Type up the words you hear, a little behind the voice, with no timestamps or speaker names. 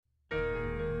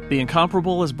The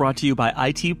Incomparable is brought to you by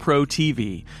IT Pro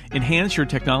TV. Enhance your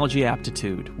technology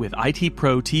aptitude with IT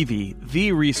Pro TV,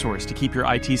 the resource to keep your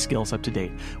IT skills up to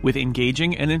date with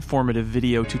engaging and informative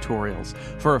video tutorials.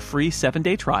 For a free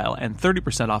 7-day trial and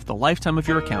 30% off the lifetime of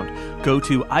your account, go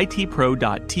to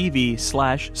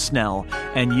itpro.tv/Snell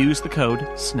and use the code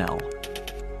SNELL.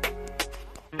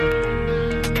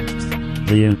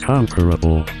 The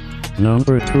Incomparable,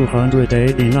 number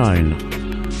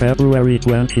 289, February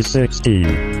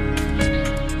 2016.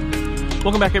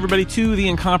 Welcome back, everybody, to the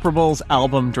Incomparables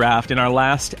album draft. In our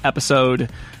last episode,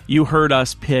 you heard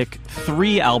us pick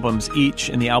 3 albums each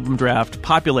in the album draft,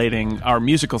 populating our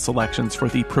musical selections for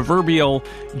the proverbial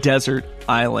desert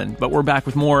island. But we're back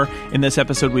with more. In this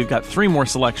episode, we've got 3 more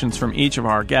selections from each of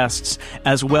our guests,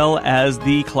 as well as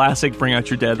the classic Bring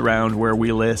Out Your Dead round, where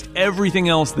we list everything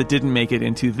else that didn't make it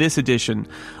into this edition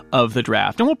of the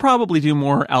draft. And we'll probably do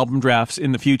more album drafts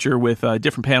in the future with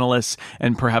different panelists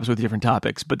and perhaps with different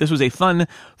topics. But this was a fun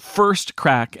first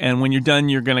crack, and when you're done,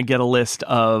 you're going to get a list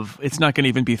of, it's not going to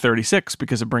even be 36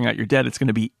 because of Bring Out Your Dead. It's going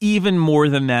to be even more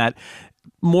than that.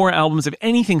 More albums. If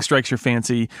anything strikes your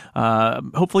fancy,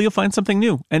 hopefully you'll find something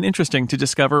new and interesting to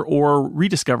discover or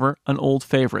rediscover an old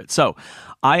favorite. So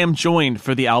I am joined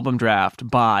for the album draft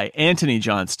by Anthony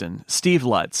Johnston, Steve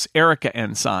Lutz, Erica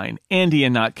Ensign, Andy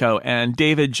Anatko, and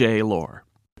David J. Lohr.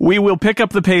 We will pick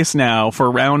up the pace now for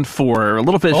round 4, a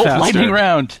little bit faster. Lightning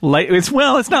round.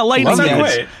 It's not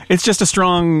lightning. It's just a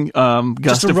strong gust of wind.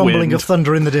 Just a rumbling of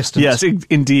thunder in the distance. Yes,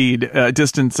 indeed.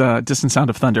 Distant sound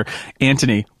of thunder.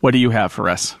 Anthony, what do you have for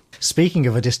us? Speaking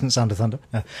of a distant sound of thunder,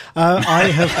 I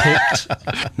have picked...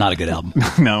 Not a good album.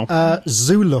 No.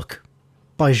 Zuluk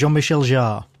by Jean-Michel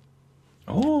Jarre.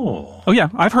 Oh, yeah,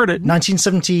 I've heard it.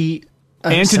 1970...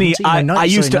 Anthony,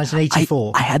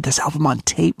 1984. I had this album on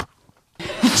tape.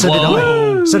 So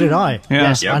did I. Yeah.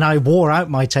 Yes, Yep. and I wore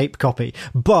out my tape copy.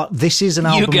 But this is an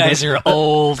album. You guys are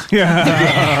old.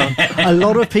 A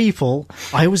lot of people.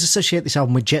 I always associate this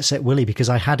album with Jet Set Willy because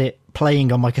I had it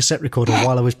playing on my cassette recorder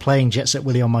while I was playing Jet Set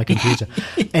Willy on my computer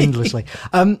endlessly.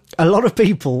 A lot of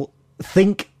people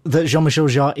think that Jean-Michel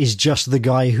Jarre is just the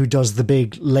guy who does the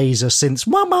big laser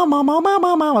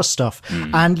synths stuff.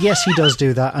 And yes, he does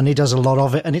do that, and he does a lot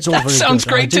of it, and it's all very good. That sounds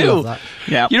great too.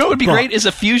 Yeah. You know what would be great is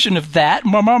a fusion of that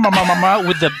with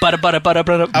the butter.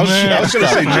 I was going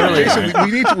to say, Jason,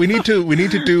 we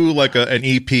need to do like an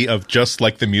EP of just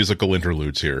like the musical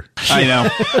interludes here. I know.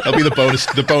 That'll be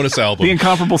the bonus album. The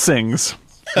Incomparable Sings.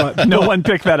 No one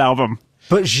picked that album.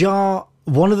 But Jarre,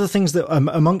 one of the things that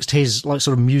amongst his like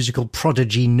sort of musical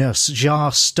prodigy-ness,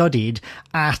 Jarre studied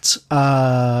at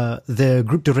the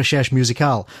Groupe de Recherche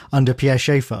Musicale under Pierre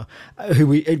Schaeffer,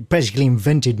 who basically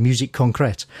invented musique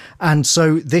concrète. And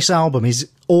so this album is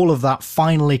all of that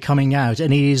finally coming out,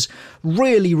 and it is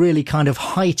really, really kind of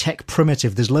high-tech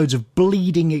primitive. There's loads of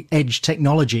bleeding-edge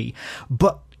technology,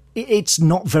 but it's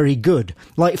not very good.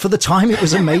 Like, for the time it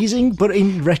was amazing, but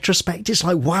in retrospect it's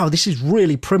like, wow, this is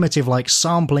really primitive, like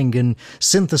sampling and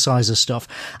synthesizer stuff.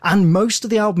 And most of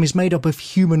the album is made up of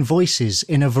human voices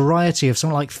in a variety of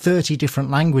something like 30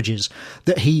 different languages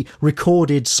that he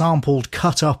recorded, sampled,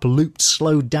 cut up, looped,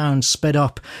 slowed down, sped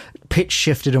up, pitch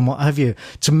shifted and what have you,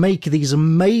 to make these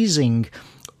amazing,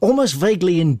 almost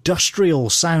vaguely industrial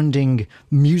sounding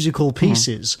musical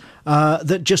pieces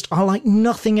that just are like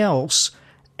nothing else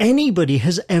anybody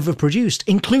has ever produced,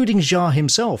 including Jarre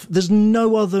himself. There's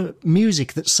no other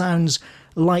music that sounds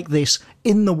like this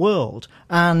in the world.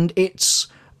 And it's,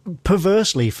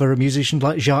 perversely for a musician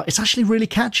like Jarre, it's actually really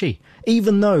catchy,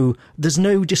 even though there's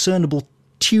no discernible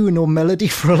tune or melody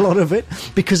for a lot of it,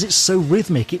 because it's so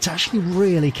rhythmic. It's actually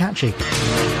really catchy.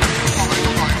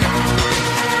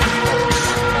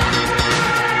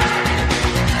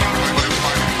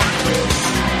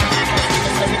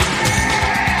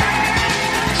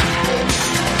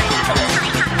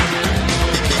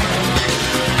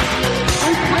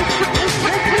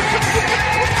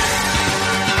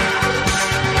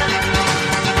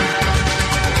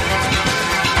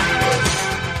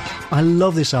 I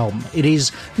love this album. It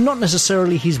is not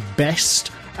necessarily his best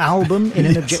album in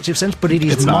an objective sense, but it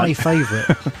is my favourite.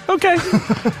 Okay.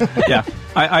 Yeah.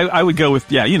 I would go with,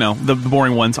 the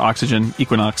boring ones, Oxygen,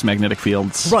 Equinox, Magnetic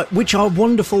Fields. Right, which are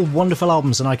wonderful, wonderful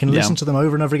albums, and I can listen to them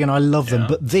over and over again. I love them,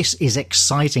 but this is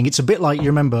exciting. It's a bit like, you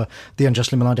remember the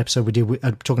Unjustly Maligned episode we did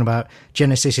talking about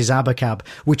Genesis's Abacab,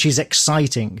 which is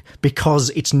exciting because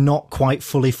it's not quite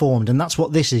fully formed, and that's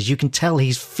what this is. You can tell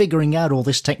he's figuring out all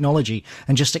this technology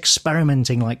and just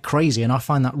experimenting like crazy, and I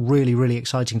find that really, really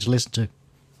exciting to listen to.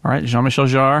 All right, Jean-Michel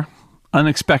Jarre,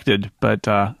 unexpected, but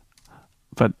I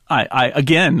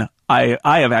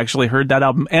I have actually heard that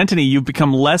album. Anthony, you've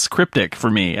become less cryptic for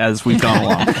me as we've gone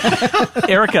along.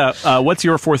 Erica, what's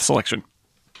your fourth selection?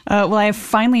 Well, I have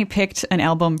finally picked an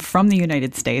album from the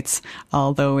United States,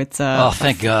 although it's... Oh,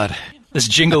 thank God. This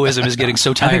jingoism is getting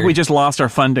so tired. I think we just lost our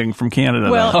funding from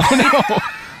Canada. Well,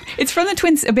 it's from a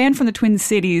band from the Twin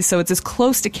Cities, so it's as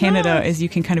close to Canada as you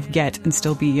can kind of get and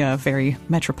still be very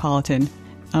metropolitan.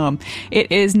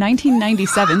 It is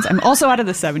 1997's, I'm also out of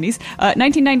the 70s,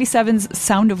 1997's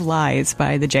Sound of Lies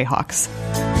by the Jayhawks.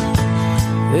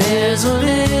 There's a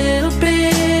little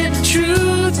bit of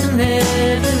truth in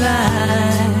every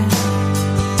lie.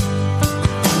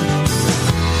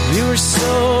 We were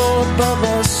so above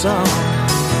our song.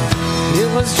 It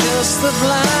was just the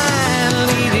blind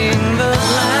leading the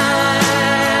blind.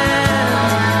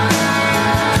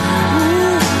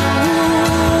 Ooh,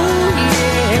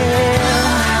 yeah.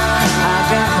 I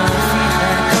got my feet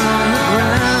back on the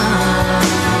ground.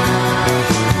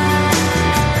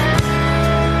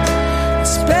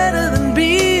 It's better than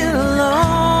being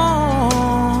alone.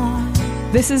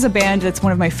 This is a band that's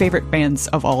one of my favorite bands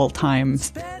of all time,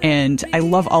 and I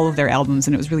love all of their albums,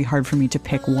 and it was really hard for me to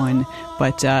pick one.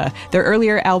 But their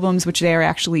earlier albums, which they are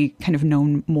actually kind of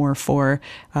known more for,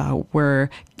 were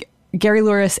Gary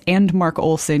Louris and Mark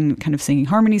Olson kind of singing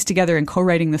harmonies together and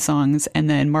co-writing the songs, and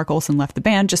then Mark Olson left the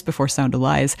band just before Sound of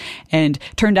Lies, and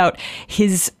turned out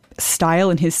his style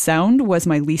and his sound was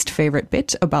my least favorite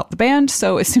bit about the band.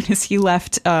 So as soon as he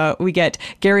left, we get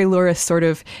Gary Louris sort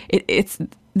of...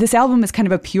 This album is kind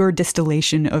of a pure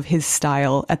distillation of his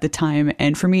style at the time.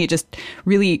 And for me, it just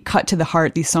really cut to the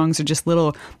heart. These songs are just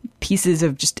little pieces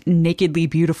of just nakedly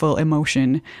beautiful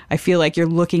emotion. I feel like you're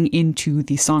looking into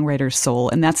the songwriter's soul.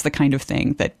 And that's the kind of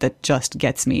thing that just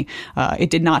gets me. It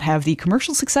did not have the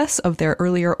commercial success of their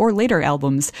earlier or later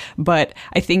albums, but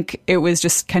I think it was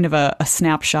just kind of a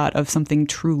snapshot of something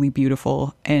truly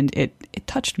beautiful. And it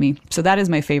touched me. So that is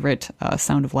my favorite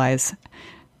Sound of Lies.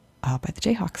 By the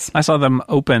Jayhawks. I saw them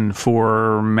open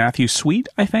for Matthew Sweet,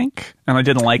 I think, and I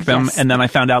didn't like them. Yes. And then I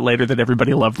found out later that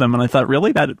everybody loved them, and I thought,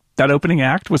 really? That opening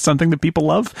act was something that people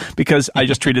love? Because I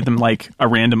just treated them like a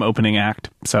random opening act,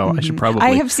 so I should probably...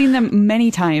 I have seen them many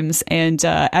times, and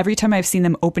every time I've seen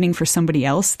them opening for somebody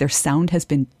else, their sound has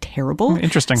been terrible.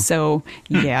 Interesting. So,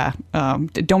 yeah,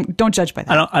 don't judge by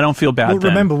that. I don't feel bad. Well,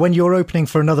 remember, when you're opening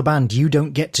for another band, you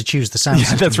don't get to choose the sound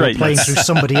system. That's right. You're playing through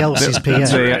somebody else's PA.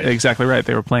 That's exactly right.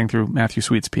 They were playing through Matthew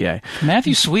Sweet's PA.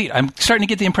 Matthew Sweet. I'm starting to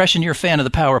get the impression you're a fan of the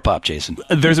power pop, Jason.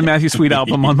 There's a Matthew Sweet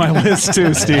album on my list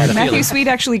too, Steve. Matthew Sweet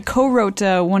actually co-wrote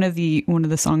one of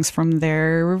the songs from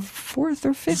their fourth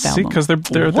or fifth album. Because they're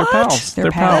pals.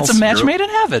 They're pals. That's a match made in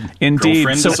heaven. Indeed.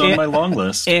 Girlfriend is on my long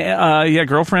list. Yeah,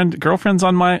 girlfriend's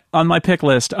on my pick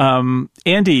list.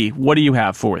 Andy, what do you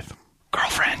have fourth?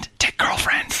 Girlfriend. Take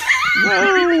girlfriend.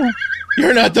 No,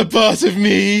 you're not the boss of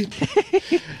me.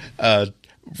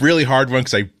 Really hard one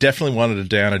because I definitely wanted a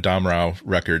Diana Damrau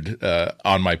record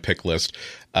on my pick list.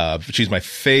 She's my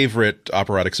favorite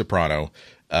operatic soprano.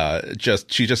 I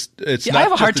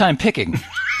have a hard time picking.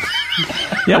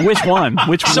 Yeah, which one?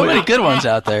 So many good ones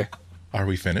out there. Are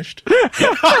we finished? For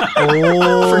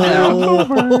now.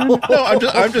 No,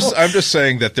 I'm just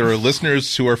saying that there are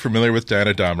listeners who are familiar with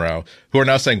Diana Damrau who are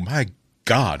now saying, "My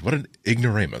God, what an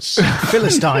ignoramus!"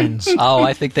 Philistines. Oh,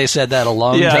 I think they said that a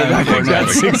long time ago.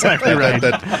 That's exactly right.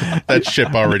 That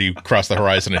ship already crossed the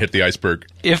horizon and hit the iceberg.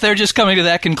 If they're just coming to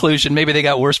that conclusion, maybe they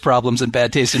got worse problems and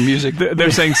bad taste in music.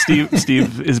 They're saying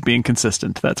Steve is being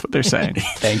consistent. That's what they're saying.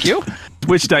 Thank you.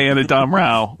 Which Diana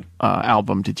Damrau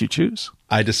album did you choose?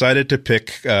 I decided to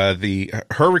pick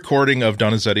her recording of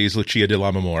Donizetti's Lucia di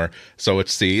Lammermoor. So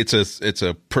it's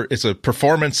a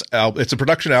performance album. It's a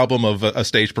production album of a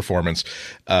stage performance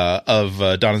of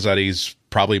Donizetti's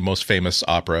probably most famous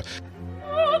opera.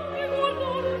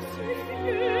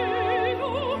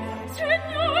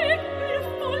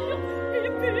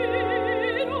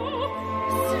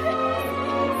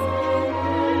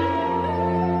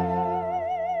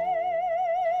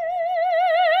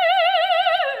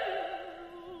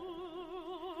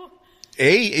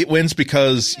 It wins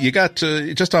because you got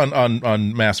just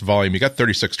on mass volume, you got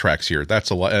 36 tracks here.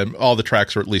 That's a lot. And all the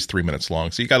tracks are at least 3 minutes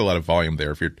long, so you got a lot of volume there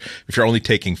if you're only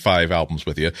taking 5 albums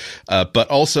with you. But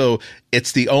also,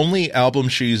 it's the only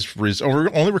album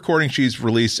only recording she's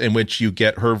released in which you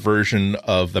get her version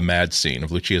of the Mad Scene,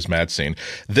 of Lucia's Mad Scene.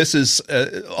 This is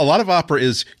a lot of opera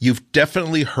is you've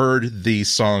definitely heard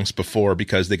these songs before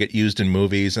because they get used in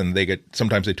movies and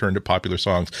sometimes they turn to popular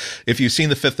songs. If you've seen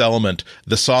The Fifth Element,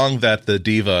 the song that the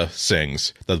diva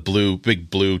sings, the big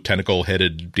blue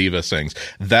tentacle-headed diva sings,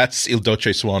 that's Il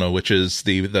Dolce Suono, which is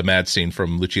the Mad Scene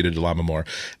from Lucia di Lammermoor.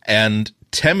 And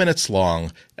 10 minutes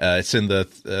long. It's in the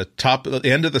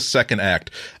the end of the second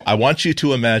act. I want you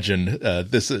to imagine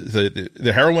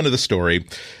the heroine of the story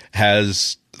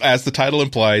has, as the title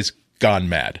implies, gone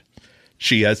mad.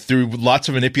 She has, through lots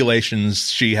of manipulations,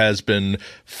 she has been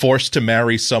forced to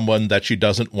marry someone that she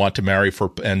doesn't want to marry for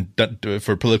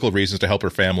political reasons to help her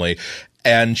family.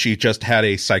 And she just had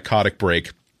a psychotic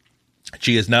break.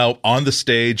 She is now on the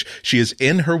stage. She is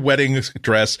in her wedding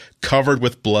dress, covered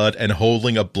with blood and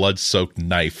holding a blood-soaked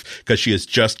knife because she has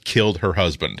just killed her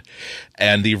husband.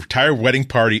 And the entire wedding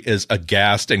party is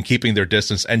aghast and keeping their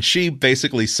distance. And she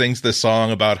basically sings this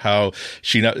song about how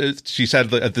she's had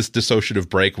this dissociative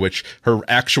break, which her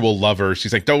actual lover,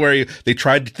 she's like, "Don't worry, they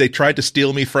tried to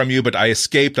steal me from you, but I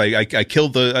escaped. I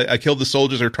killed the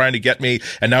soldiers who are trying to get me,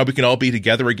 and now we can all be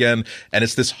together again." And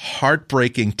it's this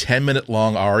heartbreaking 10-minute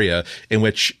long aria in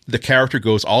which the character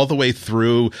goes all the way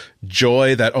through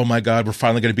joy that, oh my God, we're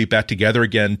finally going to be back together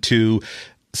again, to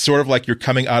sort of like you're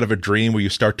coming out of a dream where you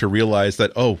start to realize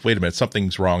that, oh, wait a minute,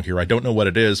 something's wrong here. I don't know what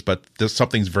it is, but there's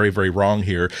something's very, very wrong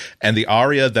here. And the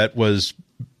aria that was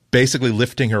basically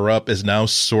lifting her up is now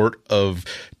sort of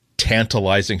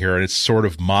tantalizing her, and it's sort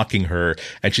of mocking her,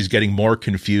 and she's getting more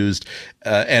confused.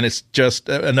 And it's just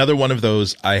another one of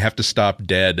those, I have to stop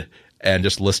dead and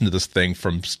just listen to this thing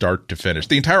from start to finish.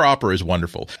 The entire opera is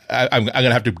wonderful. I'm going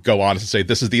to have to go on and say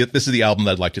this is the album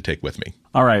that I'd like to take with me.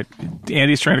 All right,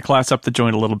 Andy's trying to class up the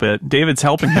joint a little bit. David's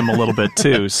helping him a little bit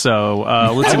too. So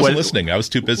let's see. I wasn't listening. I was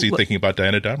too busy thinking about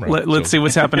Diana Damrau. Let's see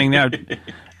what's happening now.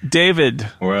 David.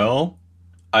 Well,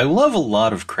 I love a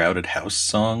lot of crowded house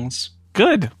songs.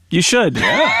 Good. You should.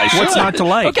 Yeah, I should. What's not to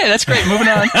like? Okay, that's great. Moving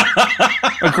on.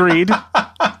 Agreed.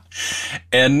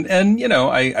 And you know,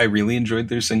 I really enjoyed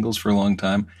their singles for a long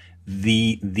time.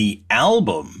 The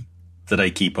album that I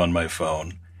keep on my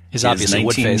phone is obviously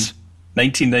Woodface.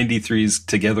 1993's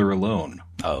Together Alone.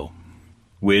 Oh.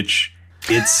 Which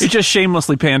it's... You're just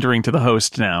shamelessly pandering to the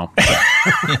host now.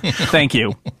 Thank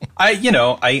you. I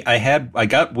got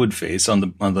Woodface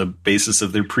on the basis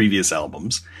of their previous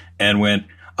albums and went,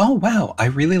 oh wow, I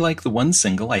really like the one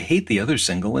single, I hate the other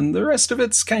single, and the rest of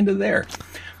it's kind of there.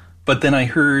 But then I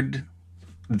heard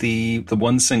the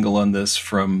one single on this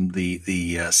from the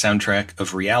soundtrack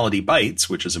of Reality Bites,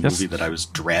 which is a movie that I was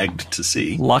dragged to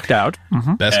see. Locked out.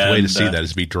 Mm-hmm. Best way to see that is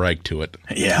to be dragged to it.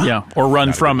 Yeah. Yeah. Or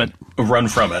run from it. Run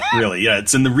from it, really. Yeah,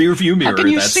 it's in the rearview mirror. How can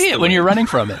you see it when you're running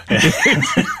from it?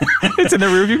 It's in the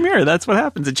rearview mirror. That's what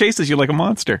happens. It chases you like a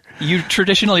monster. You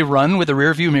traditionally run with a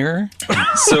rearview mirror?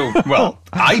 So, well,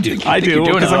 I do. I do,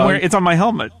 because it's on my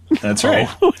helmet. That's right.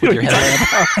 With your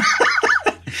headlamp.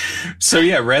 So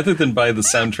yeah, rather than buy the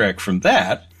soundtrack from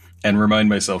that and remind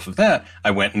myself of that,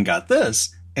 I went and got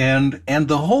this, and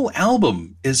the whole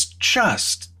album is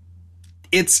just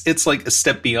it's like a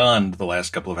step beyond the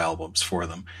last couple of albums for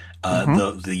them.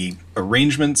 The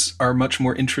arrangements are much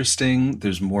more interesting.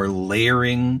 There's more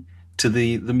layering to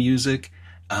the music,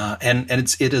 and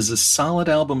it is a solid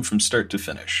album from start to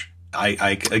finish.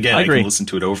 I can listen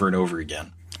to it over and over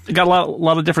again. You got a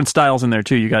lot of different styles in there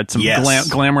too. You got some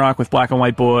glam rock with Black and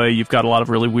White Boy. You've got a lot of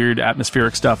really weird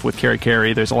atmospheric stuff with Carrie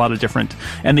Carey. There's a lot of different,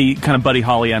 and the kind of Buddy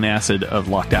Holly on acid of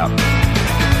Locked Out. I've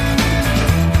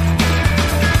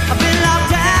been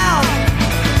locked out,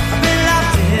 I've been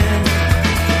locked in,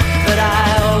 but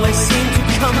I always seem to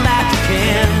come back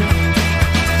again.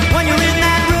 When you're in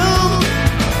that room,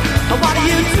 what do?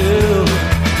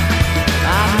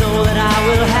 I know that I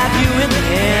will have you in the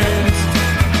end.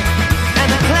 And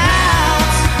the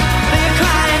clouds, they're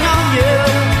crying on you,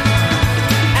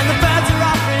 and the birds are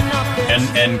offering up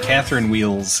their... And Catherine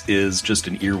Wheels is just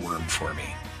an earworm for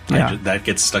me. Yeah. That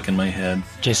gets stuck in my head.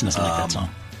 Jason doesn't like that song.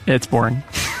 It's boring.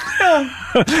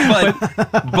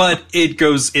 but it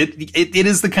goes. It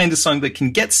is the kind of song that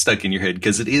can get stuck in your head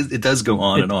because it does go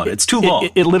on and on. It's too long.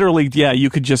 It literally, yeah. You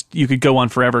could go on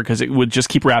forever because it would just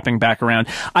keep wrapping back around.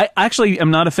 I actually am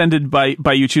not offended by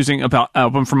you choosing about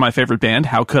album from my favorite band.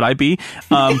 How could I be?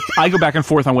 I go back and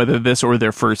forth on whether this or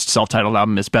their first self-titled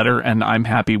album is better, and I'm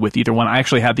happy with either one. I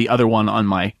actually had the other one on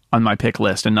my pick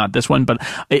list and not this one, but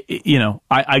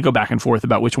I go back and forth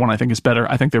about which one I think is better.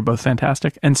 I think they're both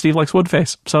fantastic, and Steve likes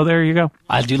Woodface, so there you go.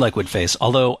 I do like Woodface,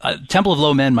 although Temple of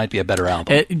Low Men might be a better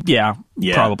album. Yeah,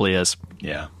 probably is.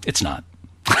 Yeah, it's not.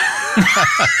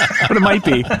 But it might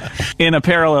be in a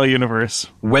parallel universe.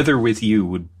 Weather With You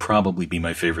would probably be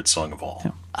my favorite song of all.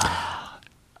 Yeah.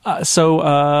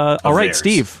 All right,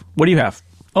 Steve, what do you have?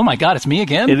 Oh my God, it's me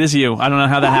again? It is you. I don't know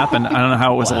how that happened. I don't know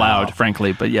how it was allowed,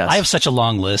 frankly, but yes. I have such a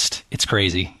long list. It's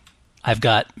crazy. I've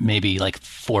got maybe like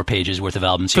 4 pages worth of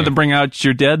albums here. So to bring out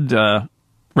your dead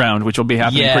round, which will be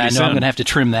happening Yeah, pretty I know soon. I'm going to have to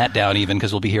trim that down even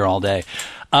because we'll be here all day.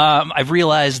 I've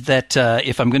realized that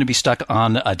if I'm going to be stuck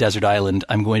on a desert island,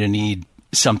 I'm going to need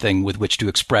something with which to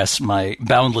express my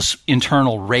boundless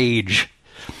internal rage.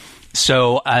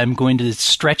 So I'm going to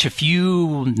stretch a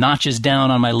few notches down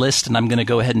on my list, and I'm going to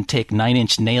go ahead and take 9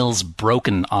 Inch Nails'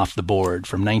 Broken off the board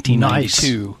from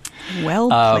 1992. Well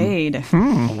played.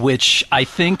 Which I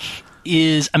think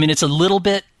is, I mean, it's a little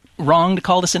bit wrong to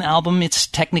call this an album. It's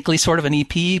technically sort of an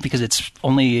EP because it's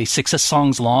only 6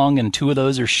 songs long, and 2 of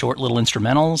those are short little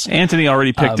instrumentals. Anthony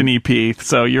already picked an EP,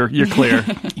 so you're clear.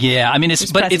 Yeah, I mean,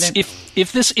 it's precedent.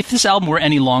 if this album were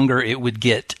any longer, it would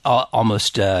get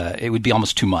almost it would be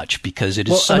almost too much because it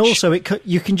is such. And also,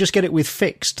 you can just get it with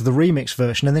Fixed, the remix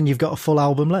version, and then you've got a full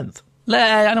album length.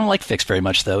 I don't like Fixed very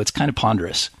much though. It's kind of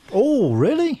ponderous. Oh,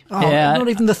 really? Oh, Yeah. Not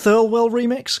even the Thirlwell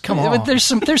remix? Come on. There's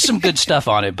some good stuff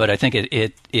on it, but I think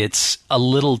it's a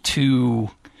little too.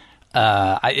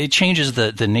 It changes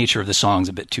the nature of the songs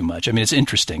a bit too much. I mean, it's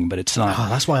interesting, but it's not. Oh,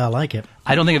 that's why I like it.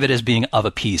 I don't think of it as being of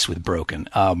a piece with Broken.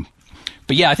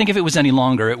 But yeah, I think if it was any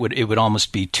longer, it would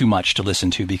almost be too much to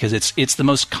listen to because it's the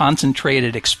most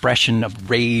concentrated expression of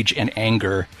rage and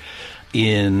anger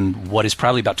in what is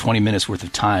probably about 20 minutes worth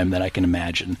of time that I can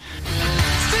imagine.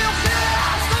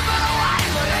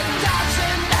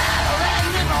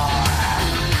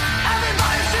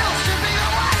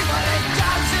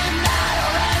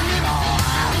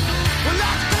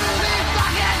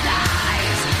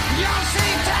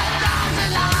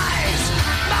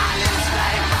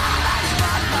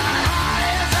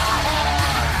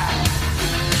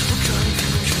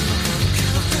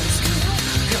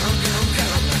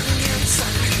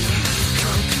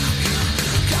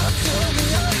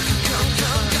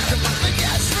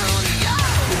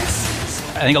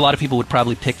 I think a lot of people would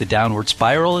probably pick The Downward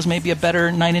Spiral as maybe a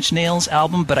better 9 Inch Nails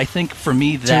album, but I think for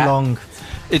me that... Too long.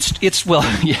 It's well,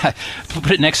 yeah,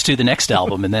 put it next to the next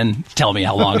album and then tell me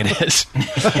how long it is.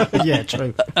 Yeah,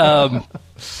 true.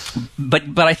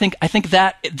 But I think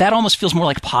that almost feels more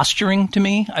like posturing to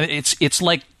me. It's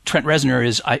like Trent Reznor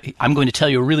is, I'm going to tell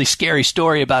you a really scary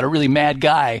story about a really mad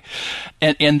guy.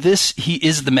 And this, he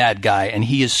is the mad guy, and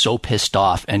he is so pissed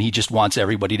off, and he just wants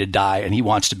everybody to die, and he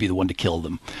wants to be the one to kill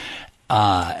them.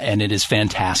 And it is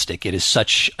fantastic. It is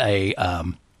such a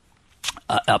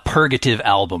purgative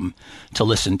album to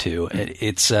listen to.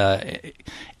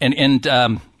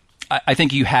 I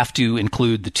think you have to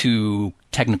include the 2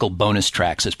 technical bonus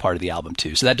tracks as part of the album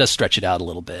too. So that does stretch it out a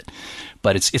little bit,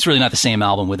 but it's really not the same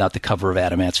album without the cover of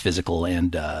Adam Ant's Physical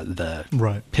and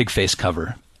the pig face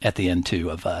cover at the end too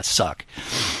of Suck.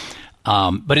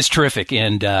 But it's terrific,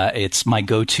 and it's my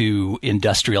go-to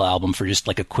industrial album for just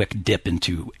like a quick dip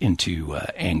into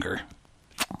anger.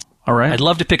 All right. I'd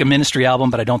love to pick a Ministry album,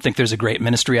 but I don't think there's a great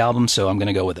Ministry album, so I'm going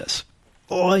to go with this.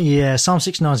 Oh yeah, Psalm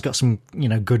 69's got some,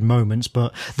 good moments,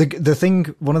 but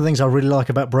one of the things I really like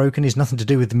about Broken is nothing to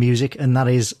do with the music, and that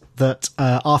is that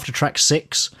after track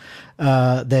 6,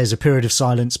 there's a period of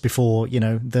silence before,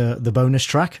 the bonus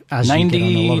track. As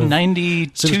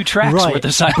 92 tracks worth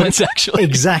of silence, actually.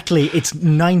 Exactly. It's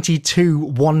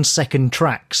 92 1-second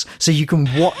tracks. So you can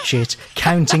watch it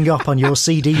counting up on your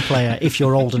CD player, if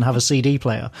you're old and have a CD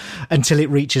player, until it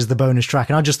reaches the bonus track.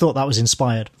 And I just thought that was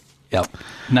inspired. Yep.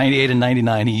 98 and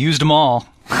 99. He used them all.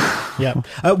 Yeah.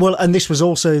 Well, and this was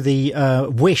also the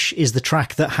Wish is the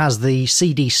track that has the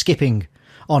CD skipping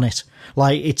on it.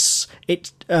 Like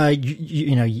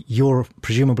you're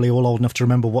presumably all old enough to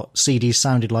remember what CDs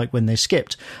sounded like when they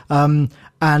skipped. And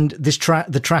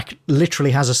the track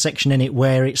literally has a section in it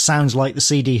where it sounds like the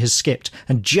CD has skipped.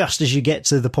 And just as you get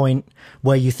to the point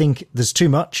where you think there's too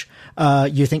much,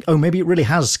 you think, oh, maybe it really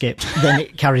has skipped. Then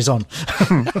it carries on.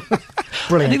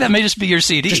 Brilliant. I think that may just be your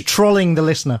CD. Just trolling the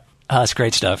listener. That's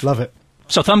great stuff. Love it.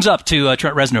 So thumbs up to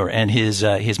Trent Reznor and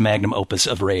his magnum opus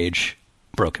of rage,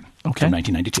 Broken, from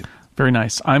 1992. Very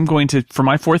nice. I'm going to, for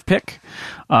my 4th pick,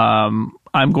 I'm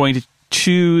going to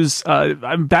choose,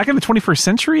 I'm back in the 21st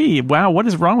century. Wow, what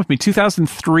is wrong with me?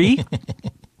 2003.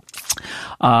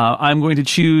 I'm going to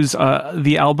choose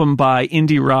the album by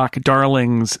indie rock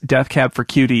darlings Death Cab for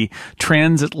Cutie,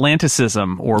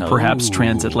 Transatlanticism, or perhaps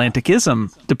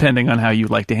Transatlanticism, depending on how you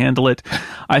like to handle it.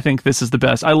 I think this is the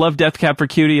best. I love Death Cab for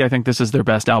Cutie. I think this is their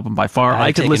best album by far.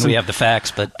 I could listen. We have the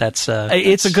facts, but that's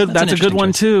a good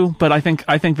one too. But I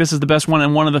think this is the best one.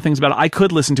 And one of the things about it, I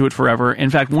could listen to it forever.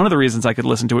 In fact, one of the reasons I could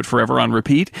listen to it forever on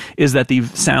repeat is that the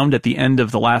sound at the end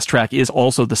of the last track is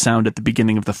also the sound at the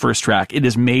beginning of the first track. It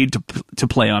is made to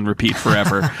play on repeat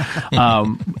forever.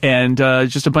 And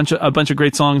just a bunch of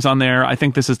great songs on there. I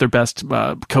think this is their best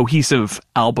cohesive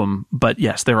album, but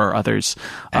yes, there are others.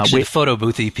 Actually, the Photo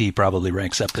Booth EP probably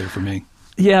ranks up there for me.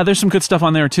 Yeah, there's some good stuff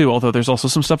on there too, although there's also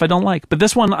some stuff I don't like. But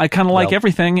this one, I kind of like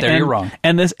everything. There you're wrong.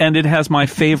 And it has my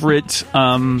favorite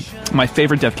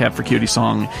Death Cab for Cutie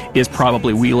song is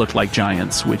probably "We Look Like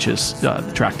Giants," which is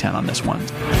track 10 on this one. We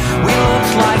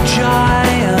look like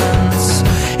giants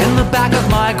in the back of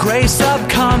my gray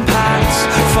subcompact,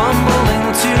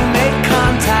 fumbling to make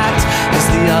contact as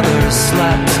the others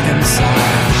slept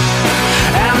inside.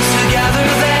 And together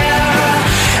there,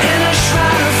 in a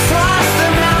shroud of frost, the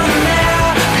mountain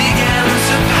air began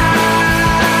to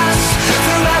pass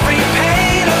through every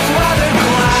pane of weathered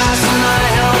glass, and I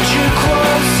held you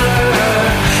closer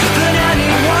than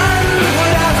anyone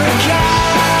would ever guess.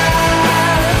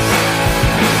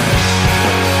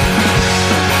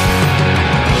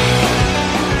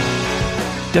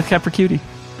 Death Cab for Cutie.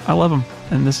 I love them,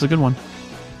 and this is a good one.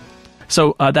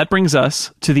 So that brings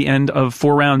us to the end of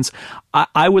 4 rounds.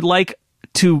 I would like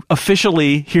to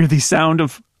officially hear the sound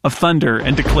of thunder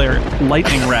and declare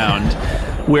lightning round,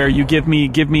 where you give me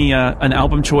an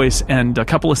album choice and a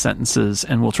couple of sentences,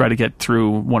 and we'll try to get through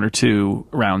 1 or 2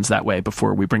 rounds that way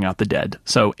before we bring out the dead.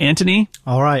 So, Anthony?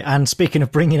 All right, and speaking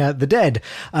of bringing out the dead,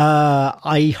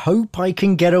 I hope I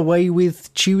can get away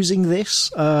with choosing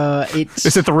this.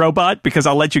 Is it the robot? Because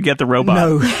I'll let you get the robot.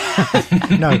 No.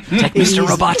 No. Take Mr.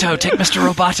 Roboto. Take Mr.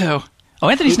 Roboto. Oh,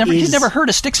 Anthony's never heard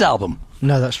a Styx album.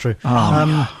 No, that's true.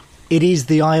 Oh. It is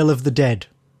The Isle of the Dead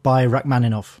by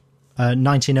Rachmaninoff.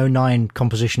 1909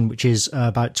 composition, which is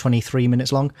about 23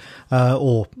 minutes long,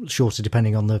 or shorter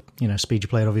depending on the speed you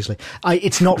play it, obviously.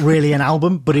 It's not really an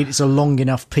album, but it's a long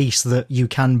enough piece that you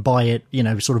can buy it,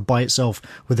 sort of by itself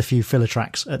with a few filler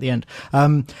tracks at the end.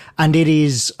 And it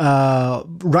is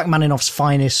Rachmaninoff's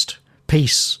finest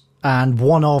piece, and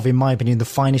one of, in my opinion, the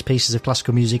finest pieces of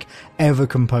classical music ever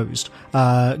composed.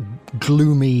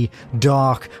 Gloomy,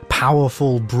 dark,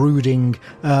 powerful, brooding,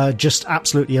 just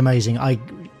absolutely amazing. I,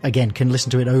 again, can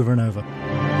listen to it over and over.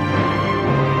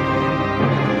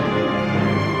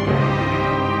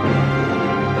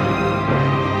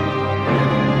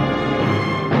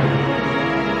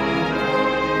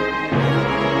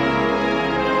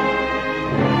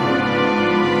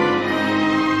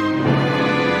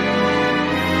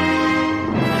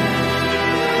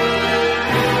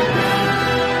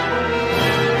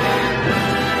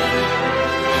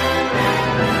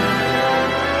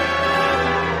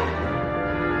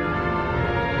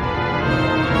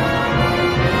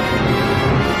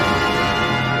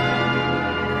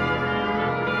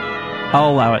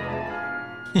 I'll allow it.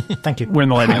 Thank you. We're in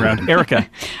the lightning round. Erica?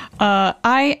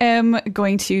 I am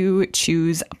going to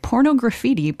choose Porno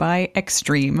Graffiti by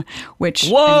Extreme, which...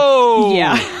 Whoa!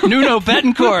 Yeah. Nuno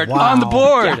Betancourt Wow. on the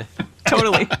board. Yeah.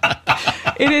 Totally.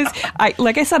 It is.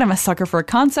 Like I said, I'm a sucker for a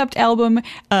concept album.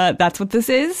 That's what this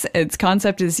is. Its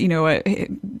concept is, a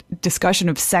discussion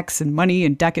of sex and money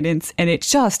and decadence, and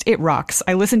it rocks.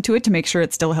 I listened to it to make sure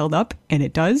it still held up, and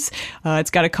it does.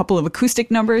 It's got a couple of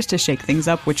acoustic numbers to shake things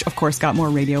up, which of course got more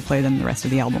radio play than the rest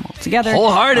of the album altogether.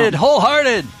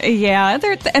 Wholehearted. Yeah,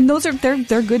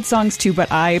 they're good songs too,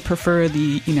 but I prefer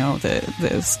the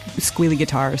squealy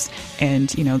guitars and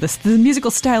the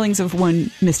musical stylings of one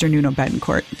Mr. Nuno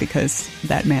Betancourt, because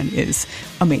that man is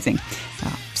amazing.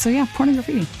 So yeah, Porno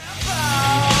Graffiti.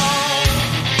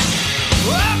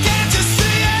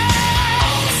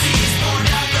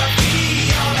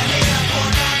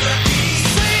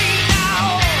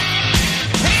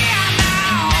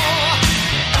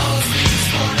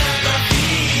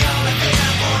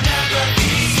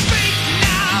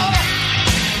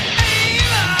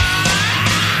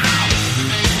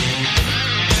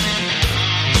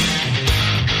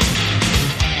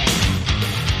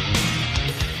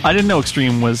 I didn't know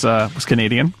Extreme was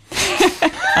Canadian.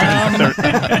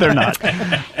 They're not.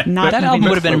 That album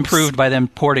would have been improved by them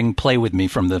porting "Play with Me"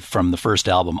 from the first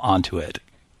album onto it,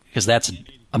 because that's an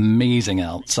amazing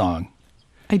song.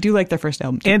 I do like their first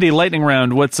album too. Andy, lightning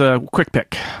round. What's a quick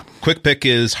pick? Quick pick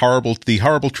is The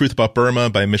Horrible Truth About Burma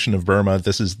by Mission of Burma.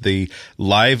 This is the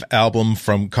live album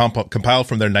compiled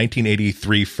from their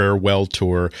 1983 farewell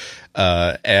tour.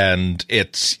 And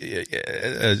it's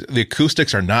the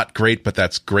acoustics are not great, but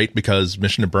that's great because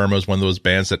Mission of Burma is one of those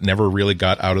bands that never really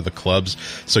got out of the clubs.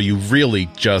 So you really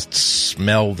just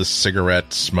smell the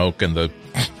cigarette smoke and the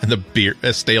beer,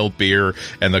 stale beer,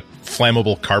 and the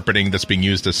flammable carpeting that's being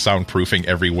used as soundproofing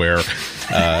everywhere.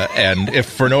 And if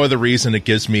for no other reason, it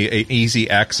gives me an easy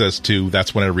access to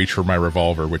That's When I Reach for My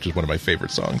Revolver, which is one of my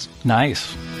favorite songs.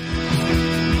 Nice.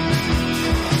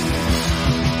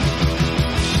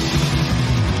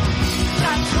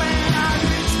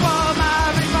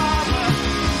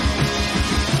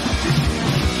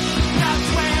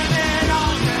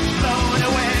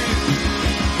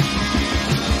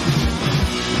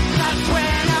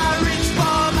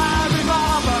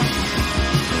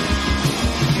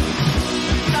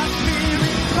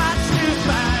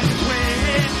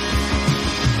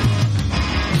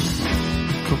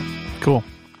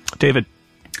 David.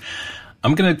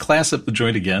 I'm going to class up the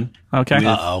joint again. Okay.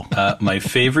 With, my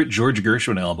favorite George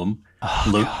Gershwin album.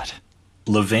 God.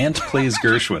 Levant Plays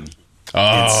Gershwin.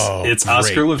 It's great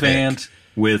Oscar Levant pick.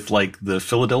 with like the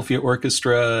Philadelphia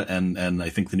Orchestra and I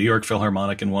think the New York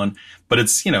Philharmonic in one. But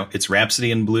it's, it's Rhapsody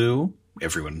in Blue.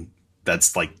 Everyone,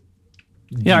 that's like,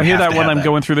 Yeah, I hear that when I'm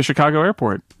going through the Chicago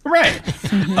airport. right.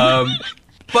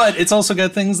 But it's also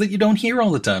got things that you don't hear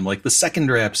all the time, like the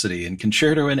Second Rhapsody and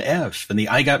Concerto in F and the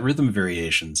I Got Rhythm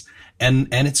variations. And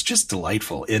it's just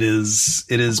delightful. It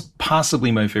is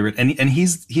possibly my favorite. And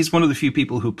he's one of the few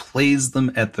people who plays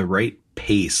them at the right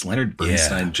pace. Leonard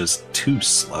Bernstein just too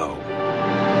slow.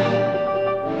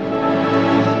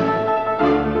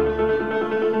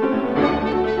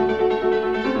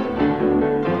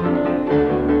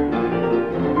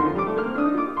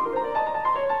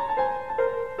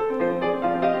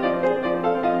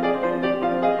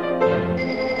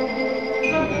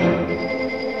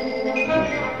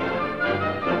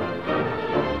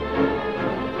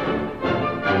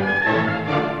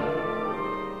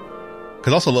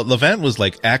 Because also Levant was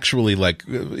actually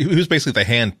he was basically the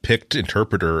hand-picked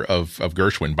interpreter of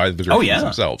Gershwin by the Gershwins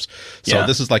themselves. So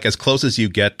this is as close as you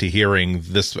get to hearing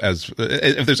this as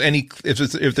if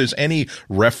there's any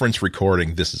reference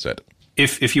recording, this is it.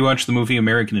 If you watch the movie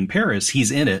American in Paris, he's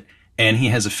in it, and he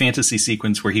has a fantasy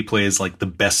sequence where he plays the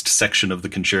best section of the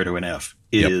Concerto in F.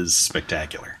 It is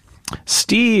spectacular.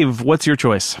 Steve, what's your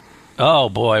choice? Oh,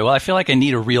 boy. Well, I feel like I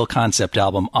need a real concept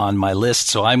album on my list,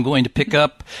 so I'm going to pick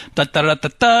up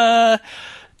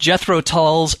Jethro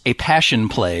Tull's A Passion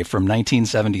Play from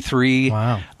 1973.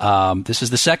 Wow. This is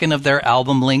the second of their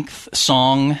album-length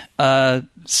song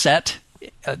set.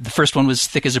 The first one was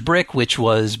Thick as a Brick, which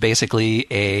was basically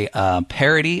a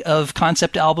parody of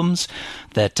concept albums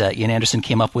that Ian Anderson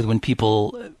came up with when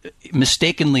people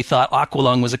mistakenly thought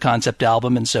Aqualung was a concept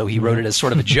album, and so he wrote it as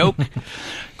sort of a joke.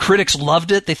 Critics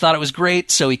loved it. They thought it was great,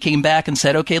 so he came back and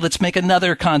said, okay, let's make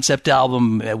another concept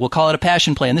album. We'll call it A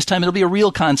Passion Play, and this time it'll be a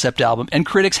real concept album. And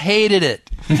critics hated it.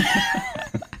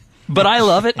 But I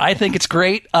love it. I think it's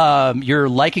great. Your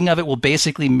liking of it will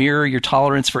basically mirror your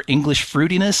tolerance for English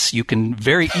fruitiness. You can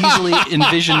very easily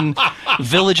envision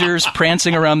villagers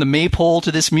prancing around the maypole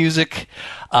to this music.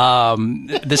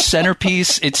 The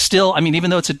centerpiece, it's still, even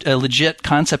though it's a legit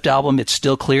concept album, it's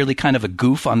still clearly kind of a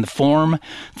goof on the form.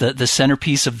 The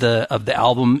centerpiece of the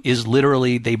album is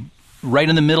literally right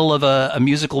in the middle of a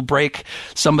musical break,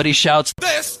 somebody shouts,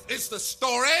 "This is the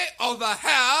story of the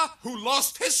hare who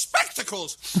lost his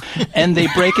spectacles." And they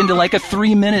break into a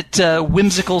 3-minute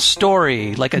whimsical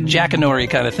story, like a Jackanory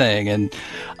kind of thing. And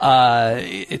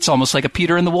it's almost like a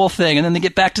Peter and the Wolf thing. And then they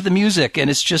get back to the music, and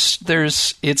it's just,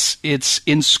 it's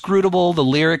inscrutable. The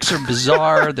lyrics are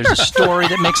bizarre. There's a story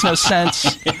that makes no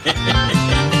sense.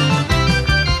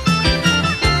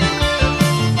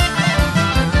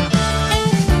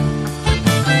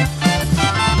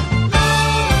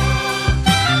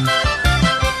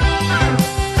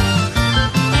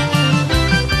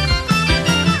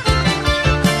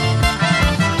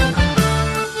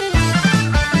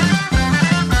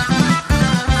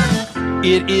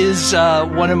 It is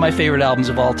one of my favorite albums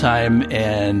of all time,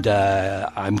 and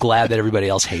I'm glad that everybody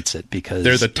else hates it because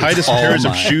they're the tightest pairs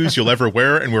of shoes you'll ever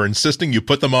wear, and we're insisting you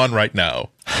put them on right now.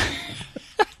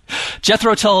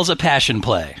 Jethro Tull's A Passion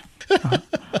Play.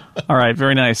 All right,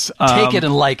 very nice. Take it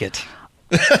and like it.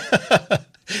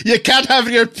 You can't have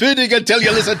your pudding until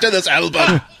you listen to this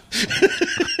album.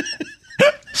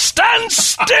 Stand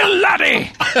still,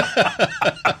 laddie!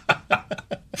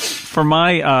 For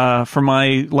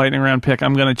my lightning round pick,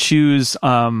 I'm going to choose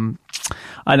an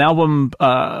album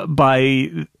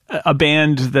by a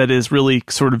band that is really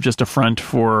sort of just a front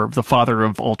for the father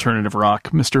of alternative rock,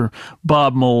 Mr.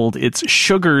 Bob Mould. It's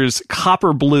Sugar's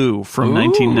Copper Blue from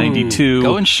 1992.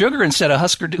 Going Sugar instead of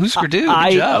Husker Du. Good job.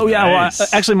 Oh yeah, Nice. well,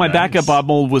 actually, my backup Bob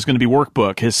Mould was going to be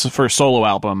Workbook, his first solo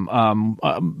album.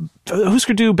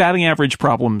 Husker Du batting average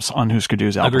problems on Husker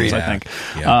Du's albums, Agreed. I think.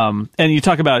 Yeah. And you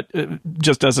talk about,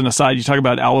 just as an aside, you talk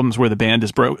about albums where the band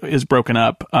is broken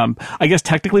up. I guess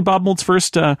technically Bob Mould's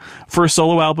first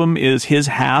solo album is his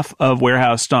half of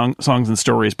Warehouse Songs and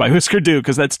Stories by Husker Du,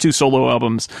 because that's two solo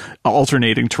albums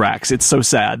alternating tracks. It's so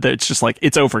sad that it's just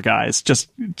it's over, guys. Just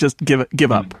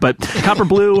give up. But Copper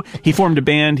Blue, he formed a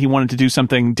band. He wanted to do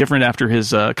something different after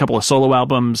his couple of solo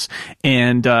albums,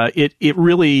 and it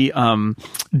really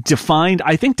defined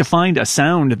a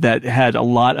sound that had a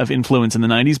lot of influence in the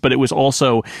 90s, but it was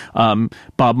also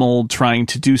Bob Mould trying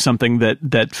to do something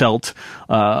that felt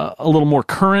a little more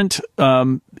current.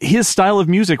 His style of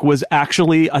music was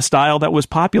actually a style that was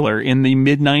popular in the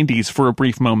mid 90s for a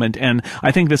brief moment, and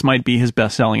I think this might be his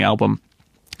best-selling album.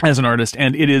 as an artist,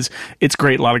 and it's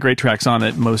great. A lot of great tracks on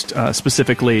it. Most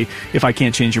specifically, If I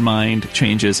Can't Change Your Mind,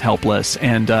 Changes, Helpless,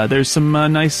 and there's some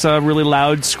nice, really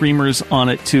loud screamers on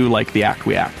it too, like The Act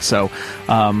We Act. So,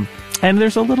 and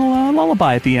there's a little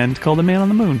lullaby at the end called The Man on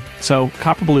the Moon. So,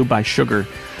 Copper Blue by Sugar,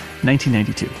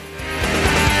 1992.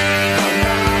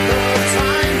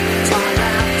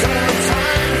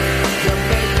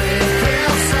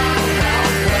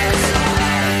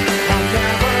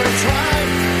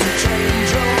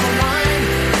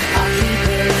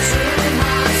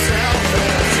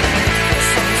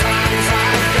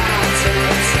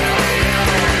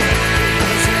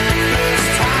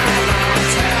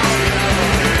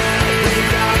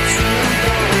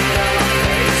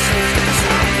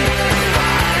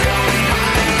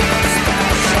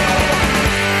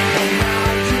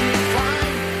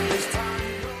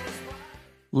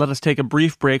 Let us take a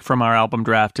brief break from our album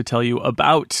draft to tell you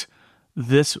about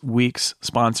this week's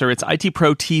sponsor. It's IT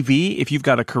Pro TV. If you've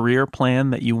got a career plan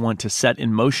that you want to set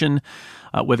in motion,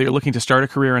 whether you're looking to start a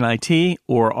career in IT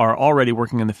or are already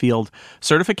working in the field,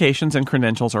 certifications and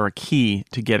credentials are a key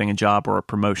to getting a job or a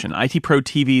promotion. IT Pro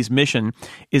TV's mission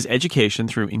is education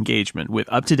through engagement with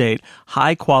up-to-date,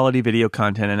 high-quality video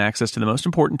content and access to the most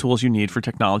important tools you need for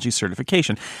technology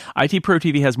certification. IT Pro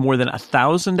TV has more than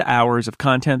 1,000 hours of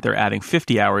content. They're adding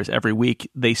 50 hours every week.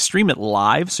 They stream it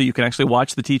live, so you can actually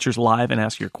watch the teachers live and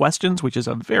ask your questions, which is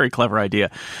a very clever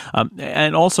idea.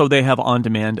 And also they have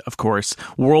on-demand, of course,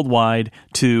 worldwide,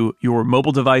 to your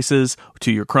mobile devices,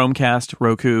 to your Chromecast,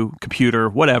 Roku, computer,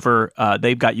 whatever.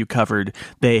 They've got you covered.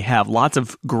 They have lots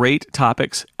of great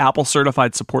topics. Apple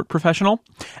Certified Support Professional,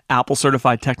 Apple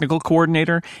Certified Technical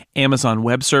Coordinator, Amazon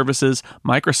Web Services,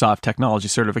 Microsoft Technology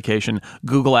Certification,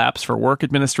 Google Apps for Work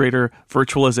Administrator,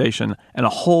 virtualization, and a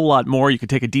whole lot more. You can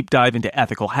take a deep dive into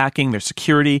ethical hacking, their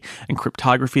security, and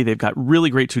cryptography. They've got really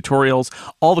great tutorials.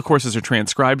 All the courses are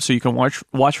transcribed, so you can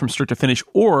watch from start to finish,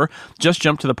 or just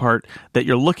jump to the part that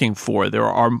you're looking for. There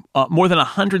are more than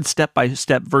 100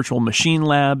 step-by-step virtual machine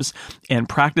labs and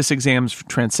practice exams for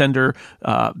Transcender.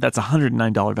 That's a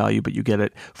 $109 value, but you get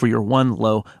it for your one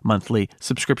low monthly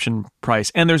subscription price.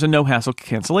 And there's a no-hassle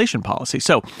cancellation policy.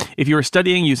 So if you are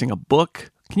studying using a book,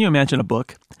 can you imagine a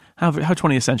book? How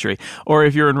 20th century. Or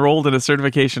if you're enrolled in a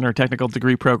certification or technical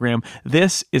degree program,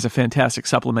 this is a fantastic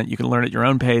supplement. You can learn at your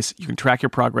own pace. You can track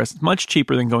your progress. It's much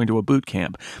cheaper than going to a boot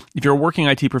camp. If you're a working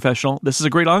IT professional, this is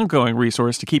a great ongoing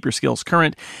resource to keep your skills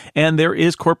current. And there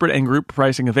is corporate and group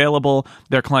pricing available.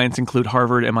 Their clients include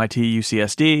Harvard, MIT,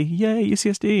 UCSD, yay,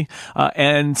 UCSD,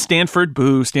 and Stanford,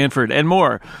 boo, Stanford, and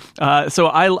more. So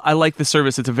I like this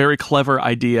service. It's a very clever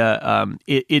idea.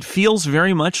 It feels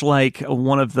very much like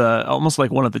almost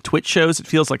like one of the Twitch shows. It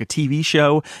feels like a TV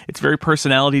show. It's very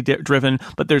personality driven,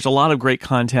 but there's a lot of great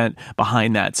content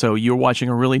behind that. So you're watching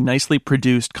a really nicely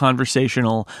produced,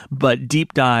 conversational, but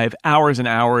deep dive, hours and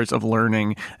hours of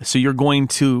learning. So you're going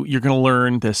to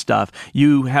learn this stuff.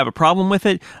 You have a problem with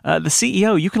it, the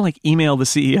CEO, you can email the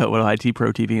CEO of IT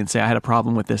Pro TV and say, I had a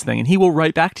problem with this thing, and he will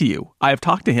write back to you. I have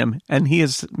talked to him and he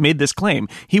has made this claim.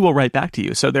 He will write back to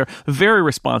you. So they're very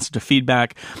responsive to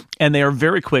feedback, and they are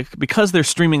very quick because they're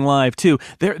streaming live too.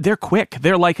 They're quick.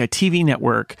 They're like a TV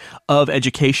network of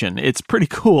education. It's pretty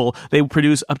cool. They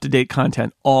produce up-to-date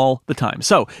content all the time.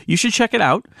 So you should check it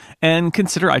out and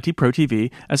consider IT Pro TV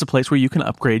as a place where you can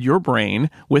upgrade your brain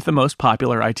with the most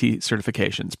popular IT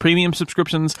certifications. Premium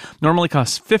subscriptions normally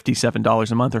cost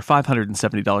 $57 a month or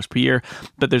 $570 per year,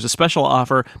 but there's a special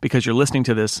offer because you're listening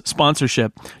to this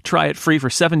sponsorship. Try it free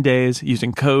for 7 days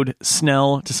using code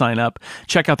SNELL to sign up.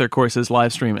 Check out their courses,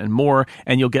 live stream, and more,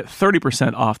 and you'll get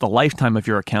 30% off the lifetime of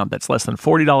your account. That's less than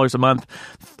 $40 a month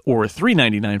or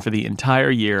 $3.99 for the entire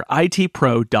year.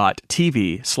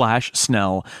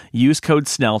 itpro.tv/Snell. Use code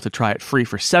SNELL to try it free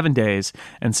for 7 days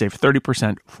and save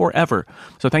 30% forever.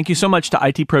 So thank you so much to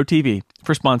IT Pro TV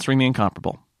for sponsoring The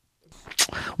Incomparable.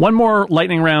 One more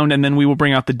lightning round, and then we will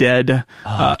bring out the dead.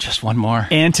 Just one more.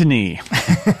 Anthony.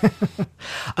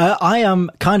 I am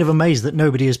kind of amazed that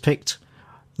nobody has picked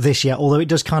this yet, although it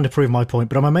does kind of prove my point,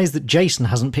 but I'm amazed that Jason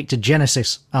hasn't picked a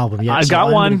Genesis album yet. I've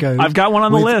got one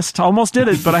on the list. Almost did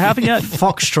it, but I haven't yet.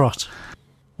 Foxtrot.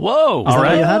 Whoa! All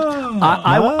right.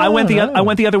 I went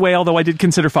the other way, although I did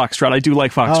consider Foxtrot. I do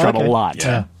like Foxtrot a lot.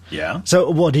 Yeah. So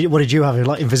what did you have?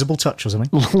 Like Invisible Touch or something?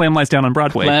 Lamb Lies Down on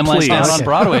Broadway. Lamb Lies Down on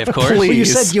Broadway, of course. Please. Well, you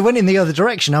said you went in the other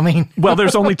direction. I mean, well,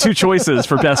 there's only two choices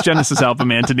for Best Genesis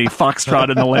Album, Anthony: Foxtrot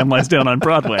and The Lamb Lies Down on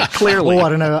Broadway. Clearly. I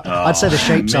don't know. I'd say the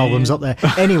Shapes album's up there.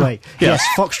 Anyway, yes,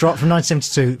 Foxtrot from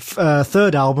 1972,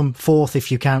 third album, fourth if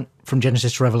you count From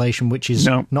Genesis to Revelation, which is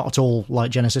No. not at all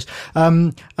like Genesis.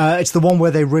 It's the one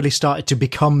where they really started to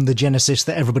become the Genesis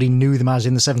that everybody knew them as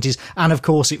in the 70s. And of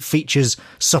course, it features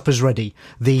Supper's Ready,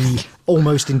 the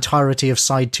almost entirety of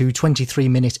side 2,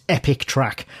 23-minute epic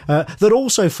track that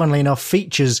also, funnily enough,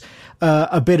 features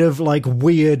a bit of like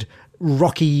weird,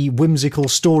 rocky, whimsy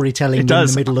storytelling in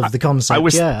the middle of the concept. I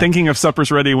was thinking of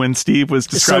Supper's Ready when Steve was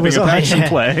describing a passion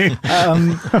play.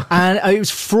 And it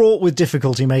was fraught with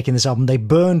difficulty making this album. They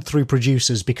burned through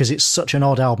producers because it's such an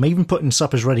odd album. Even putting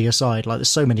Supper's Ready aside, like there's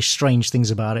so many strange things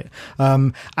about it.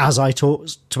 As I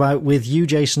talked about with you,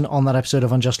 Jason, on that episode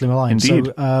of Unjustly Maligned.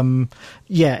 Indeed. So,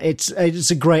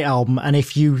 it's a great album. And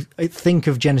if you think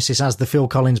of Genesis as the Phil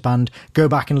Collins band, go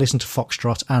back and listen to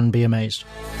Foxtrot and be amazed.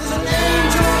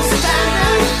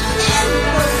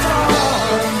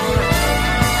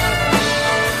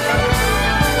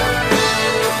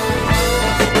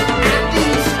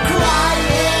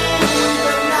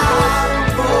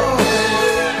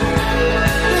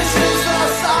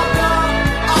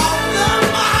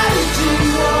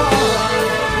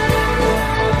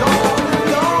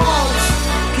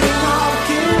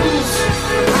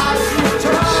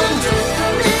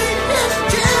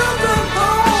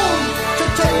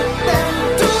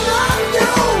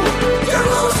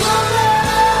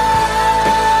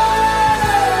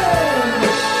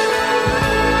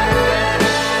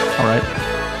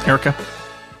 Erica?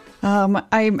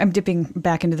 I'm dipping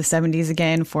back into the 70s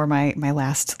again for my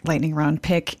last lightning round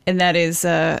pick, and that is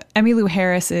Emmylou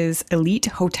Harris's Elite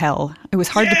Hotel. It was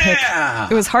hard to pick.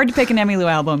 It was hard to pick an Emmylou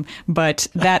album, but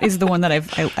that is the one that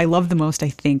I love the most, I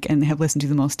think, and have listened to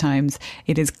the most times.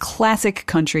 It is classic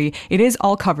country. It is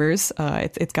all covers.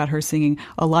 It's got her singing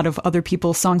a lot of other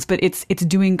people's songs, but it's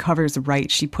doing covers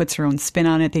right. She puts her own spin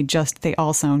on it. They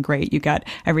all sound great. You got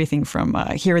everything from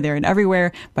Here, There, and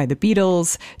Everywhere by the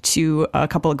Beatles to a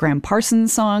couple of Graham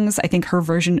Parsons songs. I think her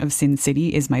version of Sin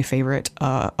City is my favorite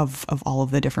of all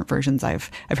of the different versions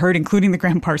I've heard, including the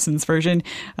Graham Parsons version.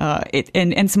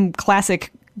 And some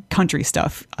classic country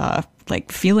stuff,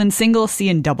 like Feelin' Single,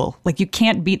 Seein' Double. Like, you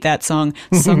can't beat that song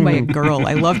sung by a girl.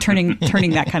 I love turning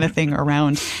that kind of thing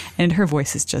around, and her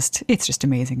voice is just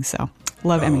amazing. So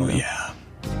love Emmylou. Yeah.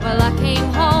 Well, I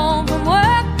came home from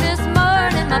work this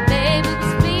morning, my baby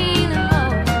was feeling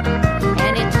low,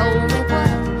 and he told me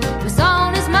what was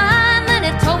on his mind, and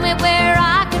he told me where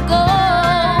I could go.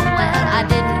 Well, I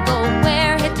didn't go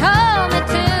where he told me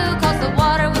to, 'cause the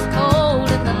water was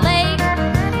cold in the lake.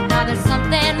 Now there's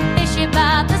something fishy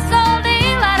about the soul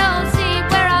deal, I don't see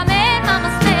where I made my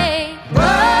mistake.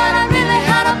 But I really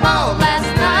had a ball last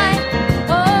night.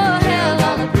 Oh, hell,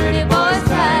 all the pretty boys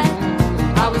right.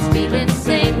 I was feeling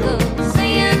single,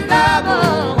 seeing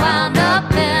double, wound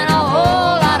up in a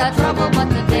whole lot of trouble. But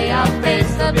today I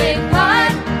faced the big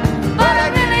fight. But I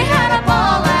really had a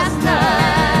ball last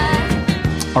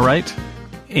night. All right.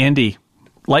 Andy,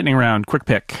 lightning round, quick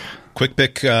pick. Quick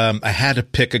pick. I had to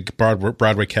pick a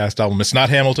Broadway cast album. It's not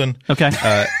Hamilton. Okay.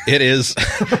 It is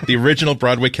the original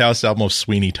Broadway cast album of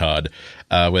Sweeney Todd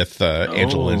with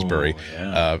Angela Lansbury.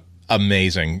 Yeah.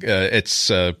 Amazing.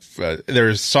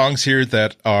 There's songs here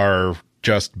that are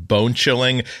just bone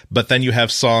chilling, but then you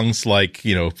have songs like,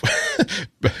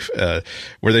 where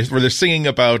they're singing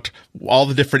about all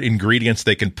the different ingredients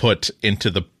they can put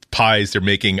into the pies they're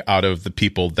making out of the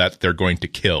people that they're going to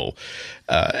kill.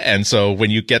 And so when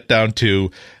you get down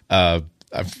to the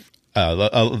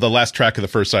last track of the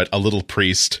first side, A Little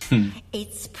Priest.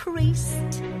 It's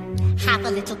priest, have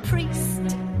a little priest.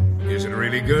 Is it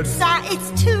really good? Sir,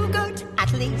 it's too good,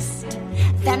 at least.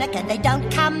 Then again, they don't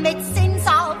commit sins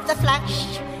of the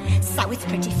flesh, so it's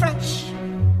pretty fresh.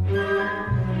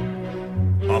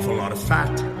 Awful lot of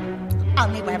fat.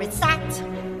 Only where it's at.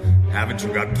 Haven't you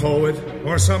got poet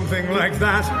or something like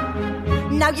that?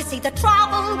 Now you see the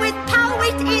trouble with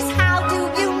poet is how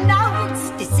do you know it's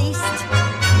deceased?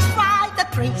 Try the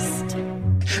priest.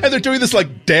 And they're doing this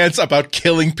like dance about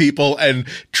killing people and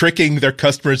tricking their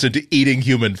customers into eating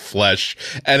human flesh.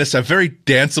 And it's a very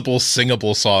danceable,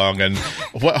 singable song. And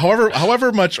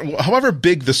however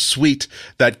big the suite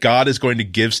that God is going to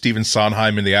give Stephen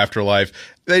Sondheim in the afterlife,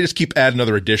 they just keep adding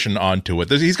another addition onto it.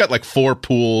 He's got like 4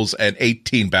 pools and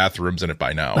 18 bathrooms in it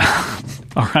by now.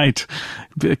 All right.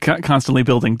 Constantly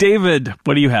building. David,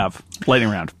 what do you have? Lightning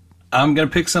round. I'm going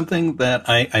to pick something that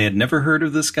I had never heard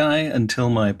of this guy until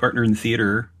my partner in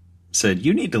theater said,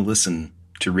 you need to listen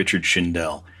to Richard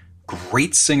Shindell.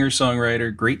 Great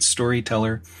singer-songwriter, great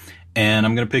storyteller. And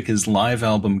I'm going to pick his live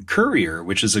album, Courier,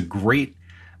 which is a great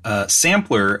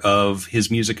sampler of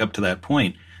his music up to that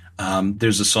point.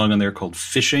 There's a song on there called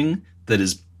Fishing that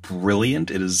is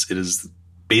brilliant. It is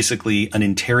basically an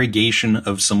interrogation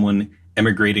of someone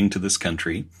emigrating to this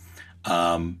country,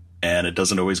 and it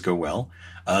doesn't always go well.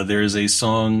 There is a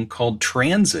song called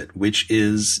Transit, which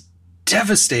is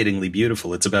devastatingly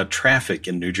beautiful. It's about traffic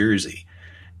in New Jersey.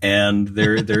 And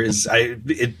there is,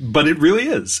 but it really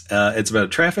is. It's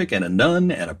about traffic and a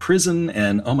nun and a prison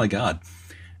and oh my God.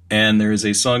 And there is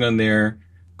a song on there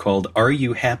called Are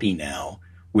You Happy Now?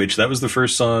 Which that was the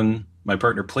first song my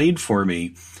partner played for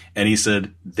me. And he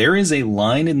said, there is a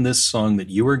line in this song that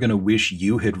you are going to wish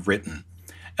you had written.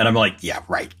 And I'm like, yeah,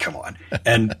 right. Come on.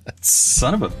 And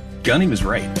son of a gun, he was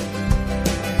right.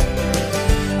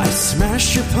 I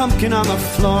smashed your pumpkin on the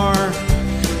floor.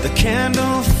 The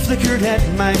candle flickered at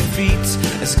my feet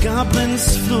as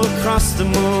goblins flew across the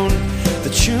moon. The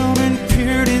children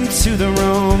peered into the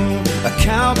room. A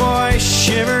cowboy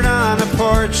shivered on a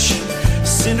porch.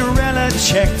 Cinderella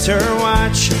checked her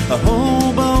watch. A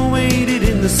hobo waited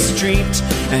in the street.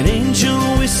 An angel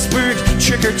whispered,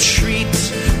 trick or treat.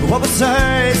 What was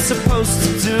I supposed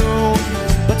to do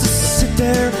but to sit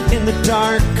there in the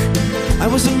dark? I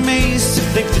was amazed to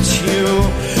think that you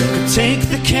could take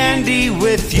the candy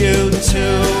with you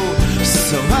too.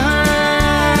 So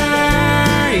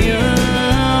are you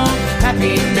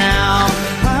happy now?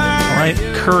 All right,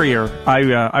 Courier.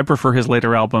 I prefer his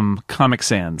later album, Comic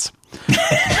Sans.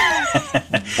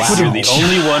 Wow. You're the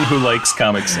only one who likes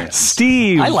Comic Sans.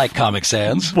 Steve. I like Comic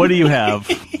Sans. What do you have?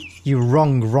 You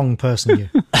wrong person, you.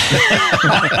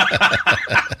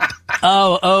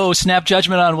 Snap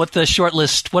judgment on what the short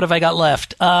list. What have I got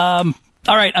left? All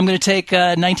right, I'm going to take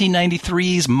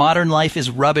 1993's Modern Life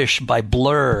is Rubbish by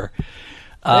Blur.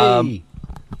 Hey.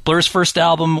 Blur's first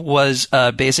album was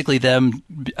basically them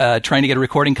trying to get a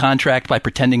recording contract by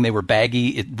pretending they were baggy.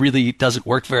 It really doesn't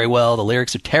work very well. The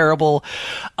lyrics are terrible.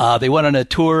 They went on a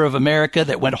tour of America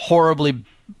that went horribly,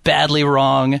 badly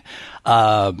wrong.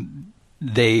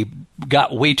 They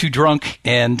got way too drunk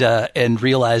and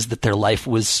realized that their life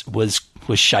was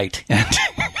shite. And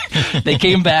they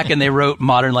came back and they wrote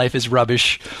Modern Life is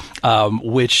Rubbish,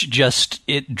 which just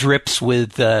it drips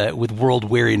with world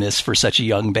weariness for such a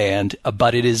young band.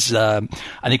 But it is, I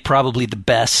think, probably the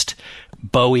best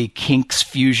Bowie Kinks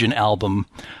fusion album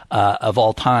of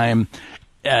all time.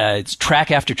 It's track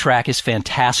after track is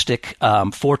fantastic.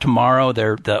 For Tomorrow,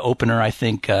 the opener, I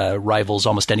think, rivals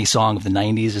almost any song of the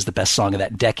 90s, is the best song of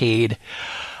that decade.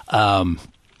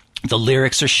 The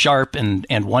lyrics are sharp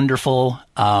and wonderful.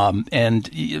 And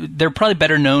they're probably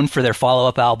better known for their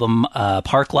follow-up album,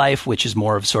 Park Life, which is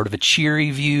more of sort of a cheery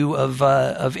view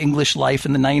of English life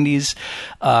in the 90s.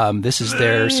 This is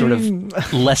their sort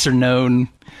of lesser known,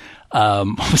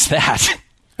 what was that?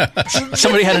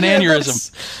 Somebody had an aneurysm.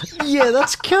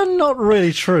 That's kind of not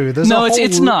really true.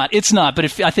 It's not.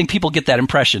 But I think people get that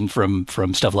impression from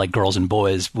stuff like Girls and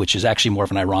Boys, which is actually more of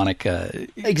an ironic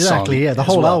exactly. Song yeah, the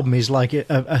whole album is like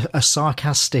a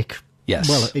sarcastic. Yes.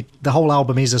 Well, the whole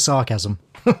album is a sarcasm.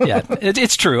 Yeah,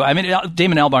 it's true. I mean,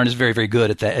 Damon Albarn is very, very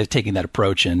good at taking that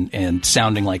approach and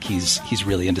sounding like he's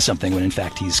really into something when in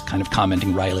fact he's kind of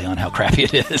commenting wryly on how crappy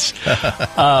it is.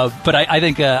 But I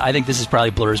think this is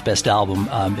probably Blur's best album.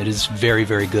 It is very,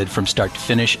 very good from start to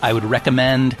finish. I would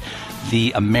recommend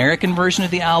the American version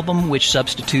of the album, which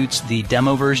substitutes the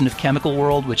demo version of Chemical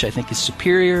World, which I think is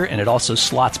superior, and it also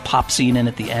slots Pop Scene in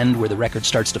at the end where the record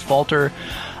starts to falter.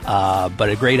 But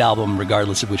a great album,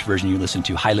 regardless of which version you listen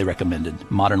to. Highly recommended.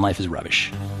 Modern Life is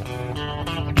Rubbish.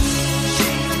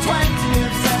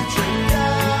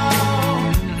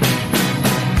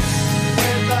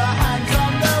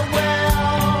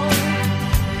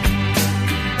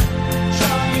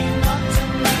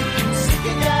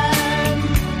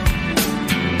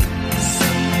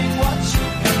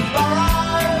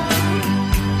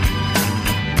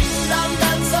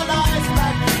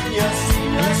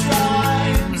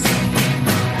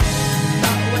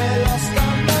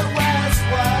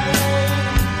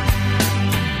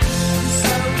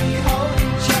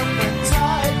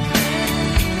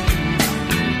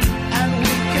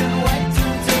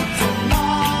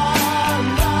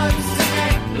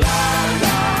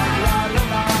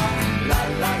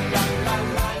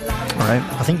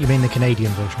 I think you mean the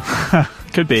Canadian version.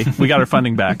 Could be. We got our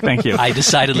funding back. Thank you. I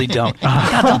decidedly don't.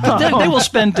 They will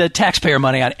spend taxpayer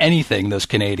money on anything, those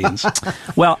Canadians.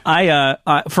 Well,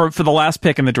 for the last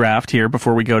pick in the draft here,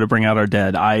 before we go to bring out our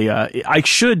dead, I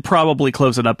should probably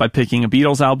close it up by picking a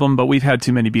Beatles album, but we've had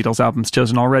too many Beatles albums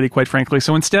chosen already, quite frankly.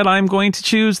 So instead, I'm going to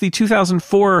choose the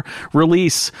 2004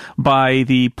 release by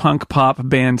the punk pop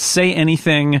band Say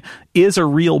Anything, is a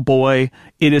real boy.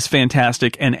 It is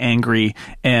fantastic and angry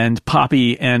and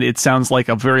poppy, and it sounds like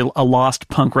a lost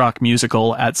punk rock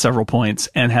musical at several points,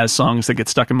 and has songs that get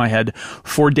stuck in my head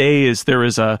for days. There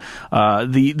is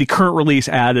the current release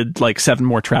added like 7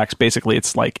 more tracks. Basically,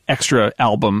 it's like extra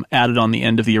album added on the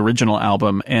end of the original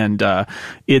album, and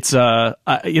it's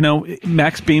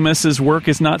Max Bemis's work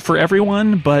is not for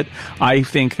everyone, but I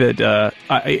think that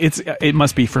it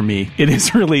must be for me. It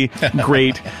is really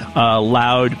great,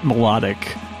 loud,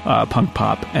 melodic punk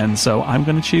pop, and so I'm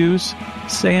going to choose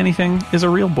Say Anything Is a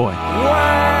Real Boy.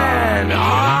 When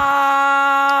I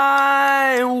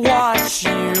watch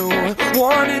you,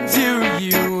 wanna do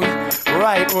you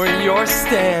right where you're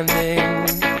standing.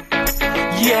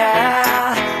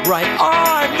 Yeah, right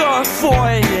on the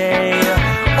foyer,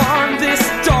 on this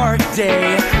dark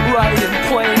day, right in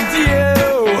plain view.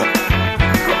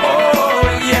 Oh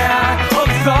yeah, of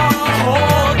the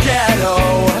whole ghetto,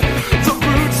 the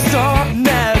rooftop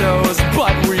meadows,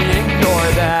 but we ignore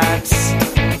that.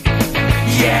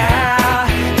 Yeah,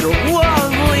 you're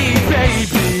lonely,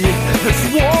 baby. This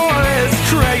war is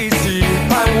crazy.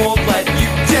 I won't let you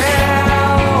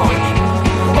down.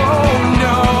 Oh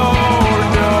no,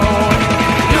 no,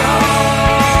 no.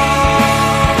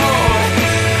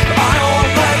 I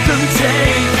won't let them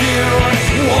take you.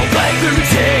 Won't let them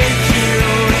take you.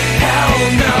 Hell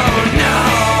no, no.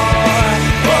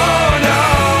 Oh no.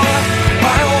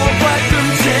 I won't let them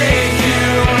take you.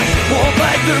 Won't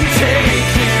let them take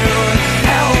you.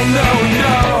 Hell no,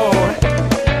 no.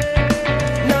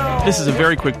 This is a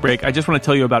very quick break. I just want to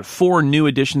tell you about 4 new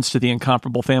additions to the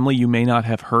Incomparable family you may not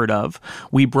have heard of.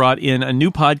 We brought in a new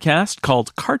podcast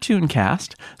called Cartoon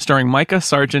Cast, starring Micah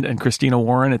Sargent and Christina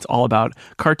Warren. It's all about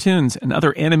cartoons and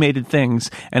other animated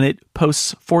things, and it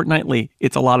posts fortnightly.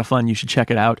 It's a lot of fun. You should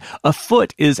check it out.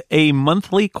 Afoot is a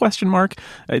monthly ?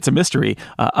 It's a mystery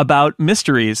about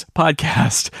mysteries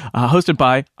podcast, hosted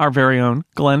by our very own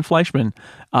Glenn Fleischman.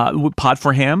 Pod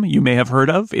for Ham, you may have heard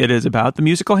of. It is about the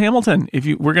musical Hamilton.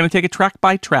 We're going to take it track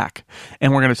by track,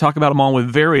 and we're going to talk about them all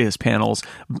with various panels.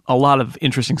 A lot of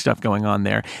interesting stuff going on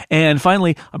there. And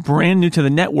finally, brand new to the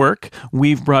network,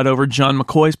 we've brought over John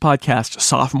McCoy's podcast,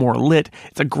 Sophomore Lit.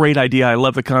 It's a great idea. I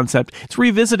love the concept. It's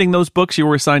revisiting those books you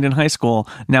were assigned in high school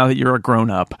now that you're a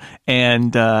grown-up.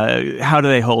 And how do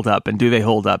they hold up, and do they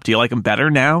hold up? Do you like them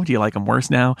better now? Do you like them worse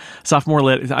now? Sophomore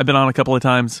Lit, I've been on a couple of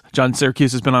times. John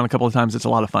Syracuse has been on a couple of times. It's a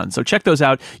lot of fun. So check those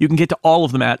out. You can get to all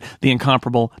of them at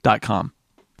theincomparable.com.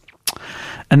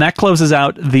 And that closes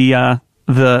out the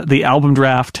album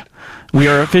draft. We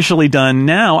are officially done.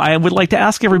 Now, I would like to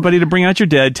ask everybody to bring out your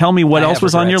dead. Tell me what else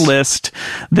was on your list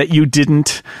that you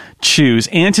didn't choose.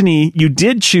 Anthony, you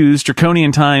did choose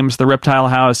Draconian Times, The Reptile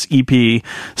House EP,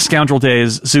 Scoundrel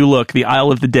Days, Zuluk, The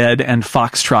Isle of the Dead, and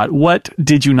Foxtrot. What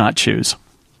did you not choose?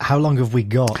 How long have we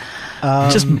got?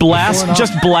 Just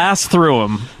blast through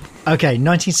them. Okay,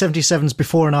 1977's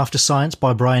Before and After Science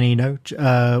by Brian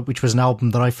Eno, which was an album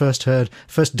that I first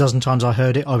dozen times I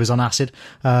heard it, I was on acid.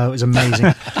 It was amazing.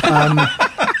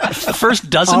 The first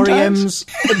dozen REM's,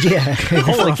 times? Yeah.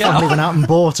 Holy cow. I finally went out and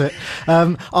bought it.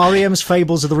 REM's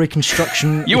Fables of the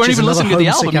Reconstruction. You weren't even listening to the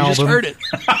album, you just heard it.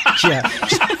 Yeah,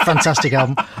 fantastic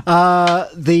album.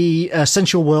 The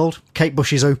Sensual World, Kate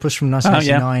Bush's opus from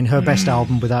 1969, her best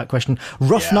album without question.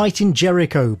 Rough Night in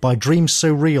Jericho by Dreams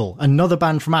So Real, another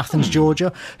band from Athens,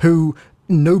 Georgia, who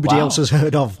nobody else has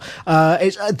heard of.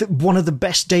 It's one of the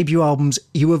best debut albums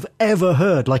you have ever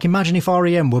heard. Like, imagine if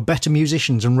REM were better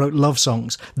musicians and wrote love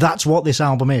songs. That's what this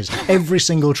album is. Every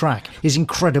single track is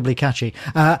incredibly catchy.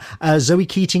 Zoe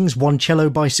Keating's One Cello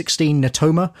by 16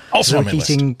 Natoma. Also Zoe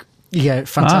Keating, yeah,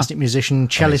 fantastic musician,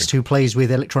 cellist who plays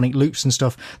with electronic loops and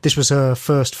stuff. This was her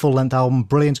first full-length album,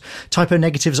 brilliant. Typo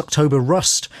Negative's October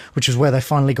Rust, which is where they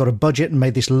finally got a budget and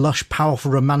made this lush,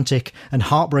 powerful, romantic and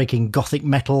heartbreaking gothic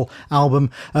metal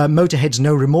album. Motorhead's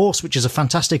No Remorse, which is a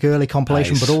fantastic early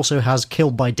compilation, but also has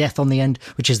Killed by Death on the end,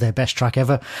 which is their best track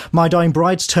ever. My Dying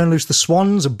Bride's Turn Loose the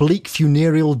Swans, a bleak,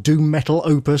 funereal doom metal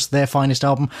opus, their finest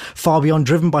album. Far Beyond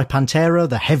Driven by Pantera,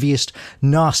 the heaviest,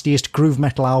 nastiest groove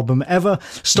metal album ever.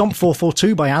 Stomp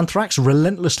 442 by Anthrax,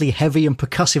 relentlessly heavy and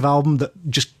percussive album that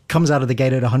just comes out of the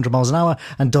gate at 100 miles an hour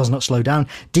and does not slow down.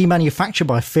 Demanufacture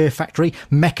by Fear Factory,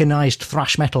 mechanized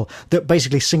thrash metal that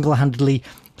basically single-handedly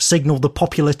signaled the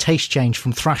popular taste change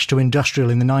from thrash to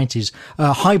industrial in the 90s.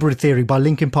 Hybrid Theory by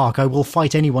Linkin Park. I will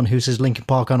fight anyone who says Linkin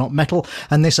Park are not metal.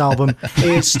 And this album,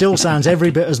 it still sounds every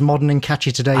bit as modern and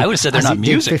catchy today I would have said they're as not it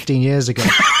music. did 15 years ago.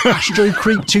 Astro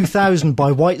Creep 2000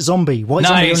 by White Zombie. White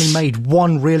Zombie only made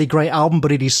one really great album,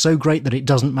 but it is so great that it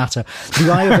doesn't matter. The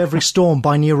Eye of Every Storm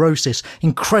by Neurosis.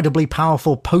 Incredible incredibly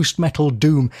powerful post-metal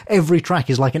doom. Every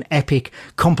track is like an epic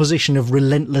composition of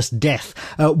relentless death.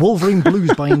 Wolverine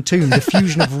Blues by Entombed, the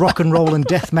fusion of rock and roll and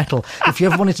death metal. If you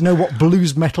ever wanted to know what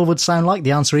blues metal would sound like,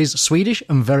 the answer is Swedish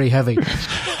and very heavy.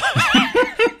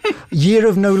 Year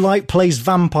of No Light plays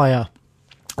Vampire.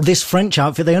 This French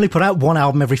outfit, they only put out one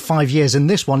album every 5 years, and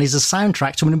this one is a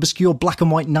soundtrack to an obscure black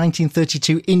and white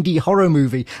 1932 indie horror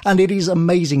movie, and it is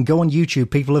amazing. Go on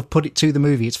YouTube, people have put it to the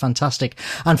movie, it's fantastic.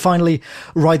 And finally,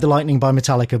 Ride the Lightning by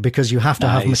Metallica, because you have to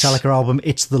have a Metallica album,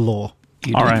 it's the law.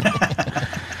 All right.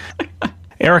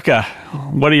 Erica,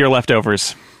 what are your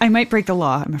leftovers? I might break the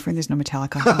law. I'm afraid there's no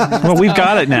Metallica. Well, we've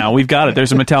got it now. We've got it.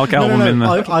 There's a Metallica album in the...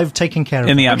 I've taken care of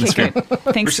it. In the atmosphere.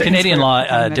 Okay, thanks. Canadian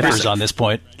law differs on this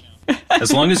point.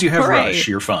 As long as you have Hooray. Rush,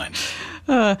 you're fine.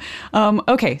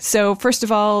 Okay, so first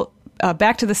of all,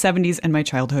 back to the 70s and my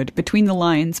childhood. Between the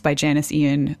Lines by Janice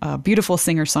Ian, a beautiful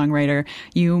singer-songwriter.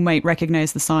 You might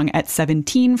recognize the song At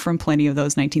 17 from plenty of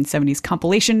those 1970s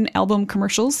compilation album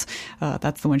commercials.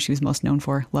 That's the one she was most known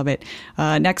for. Love it.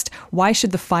 Next, Why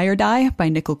Should the Fire Die by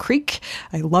Nickel Creek.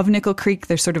 I love Nickel Creek.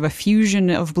 They're sort of a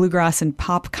fusion of bluegrass and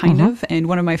pop, kind of. And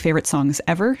one of my favorite songs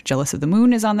ever, Jealous of the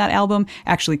Moon, is on that album.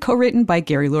 Actually co-written by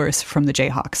Gary Lewis from the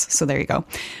Jayhawks. So there you go.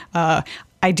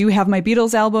 I do have my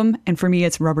Beatles album, and for me,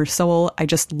 it's Rubber Soul. I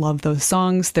just love those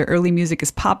songs. Their early music is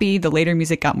poppy. The later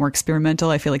music got more experimental.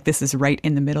 I feel like this is right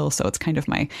in the middle, so it's kind of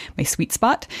my sweet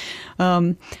spot.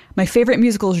 My favorite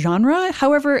musical genre,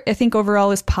 however, I think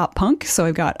overall is pop punk, so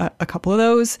I've got a couple of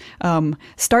those.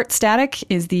 Start Static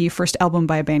is the first album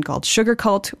by a band called Sugar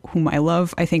Cult, whom I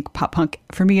love. I think pop punk,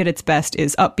 for me at its best,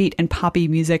 is upbeat and poppy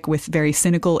music with very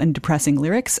cynical and depressing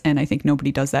lyrics, and I think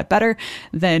nobody does that better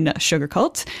than Sugar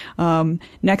Cult.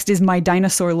 Next is My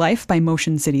Dinosaur Life by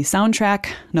Motion City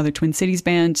Soundtrack, another Twin Cities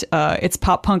band. It's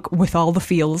pop punk with all the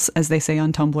feels, as they say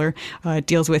on Tumblr. It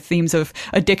deals with themes of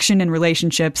addiction and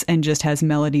relationships and just has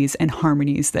melodies and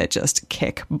harmonies that just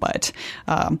kick butt.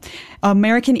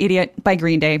 American Idiot by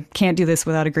Green Day. Can't do this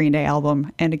without a Green Day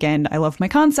album. And again, I love my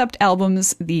concept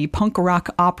albums, the punk rock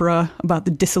opera about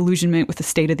the disillusionment with the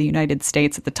state of the United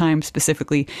States at the time,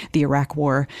 specifically the Iraq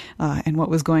War and what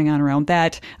was going on around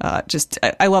that.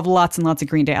 I love lots and lots of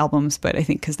Green Day albums, but I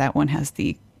think because that one has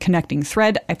the connecting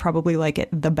thread, I probably like it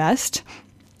the best.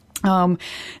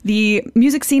 The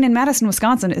music scene in Madison,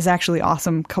 Wisconsin is actually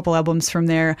awesome. Couple albums from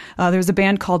there. There's a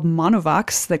band called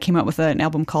Monovox that came out with an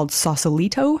album called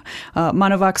Sausalito.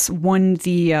 Monovox won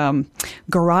the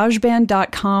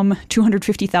GarageBand.com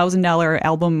 $250,000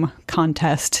 album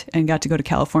contest and got to go to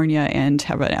California and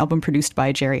have an album produced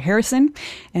by Jerry Harrison.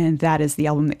 And that is the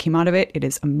album that came out of it. It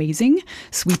is amazing.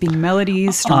 Sweeping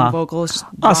melodies, strong vocals,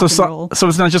 rock and roll. So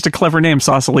it's not just a clever name.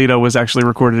 Sausalito was actually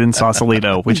recorded in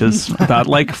Sausalito, which is about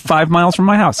like 5 miles from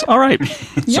my house. All right.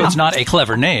 So it's not a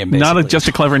clever name, basically. Not just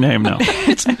a clever name, no.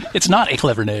 It's not a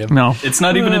clever name. No. It's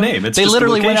not even a name. It's they just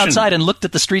literally a went location. outside and looked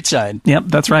at the street sign. Yep,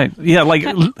 that's right. Yeah, like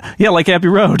Abbey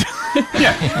Road.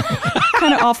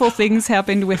 Kind of awful things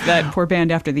happened with that poor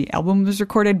band after the album was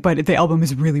recorded, but the album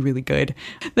is really, really good.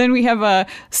 Then we have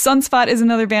Sunspot is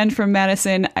another band from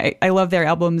Madison. I love their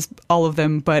albums, all of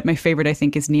them, but my favorite, I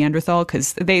think, is Neanderthal,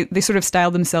 because they sort of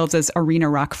style themselves as arena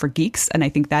rock for geeks, and I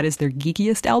think that is their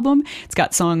geekiest album. It's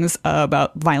got songs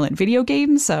about violent video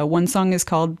games. One song is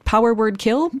called Power Word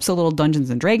Kill, so a little Dungeons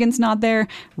and Dragons nod there.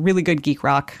 Really good geek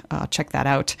rock. Check that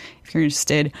out if you're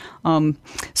interested.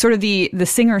 Sort of the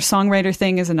singer-songwriter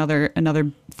thing is another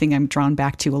thing I'm drawn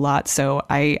back to a lot. So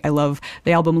I love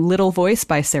the album Little Voice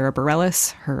by Sarah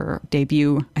Bareilles, her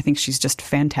debut. I think she's just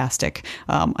fantastic.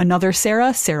 Another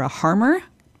Sarah Harmer,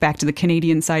 back to the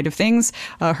Canadian side of things.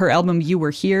 Her album You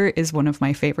Were Here is one of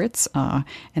my favorites.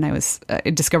 And I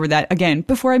discovered that again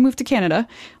before I moved to Canada.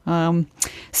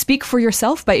 Speak for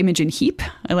Yourself by Imogen Heap.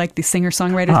 I like the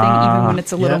singer-songwriter thing, even when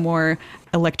it's a little more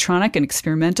electronic and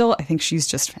experimental. I think she's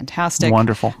just fantastic.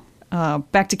 Wonderful.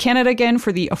 Back to Canada again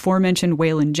for the aforementioned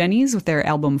Waylon Jennings with their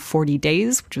album 40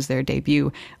 Days, which was their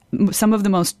debut. Some of the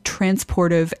most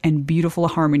transportive and beautiful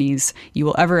harmonies you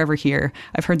will ever hear.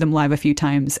 I've heard them live a few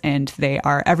times, and they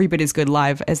are every bit as good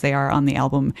live as they are on the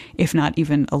album, if not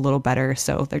even a little better.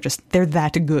 So they're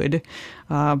that good.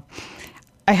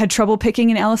 I had trouble picking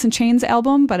an Alice in Chains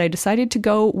album, but I decided to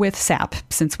go with Sap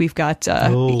since we've got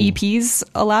EPs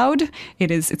allowed.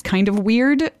 It's kind of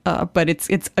weird, but it's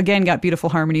again got beautiful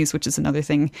harmonies, which is another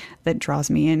thing that draws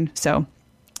me in. So.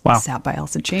 Wow. Sap by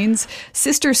Alice in Chains.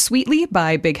 Sister Sweetly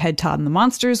by Big Head Todd and the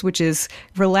Monsters, which is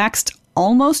relaxed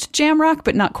almost jam rock,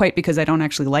 but not quite because I don't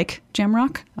actually like jam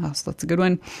rock. So that's a good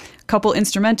one. Couple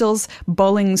instrumentals,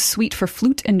 Balling's Suite for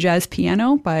Flute and Jazz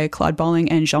Piano by Claude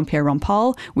Balling and Jean-Pierre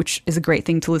Rampal, which is a great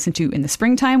thing to listen to in the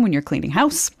springtime when you're cleaning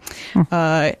house.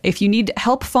 If you need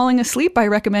help falling asleep, I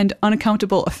recommend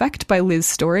Unaccountable Effect by Liz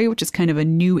Story, which is kind of a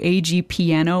new agey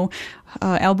piano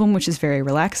album, which is very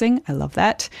relaxing. I love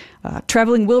that.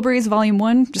 Traveling Wilburys Volume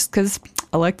 1, just because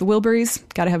I like the Wilburys.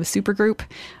 Got to have a super group.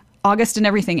 August and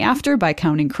Everything After by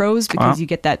Counting Crows, because you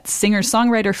get that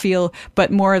singer-songwriter feel, but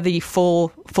more of the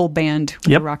full band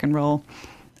rock and roll.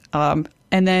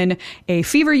 And then A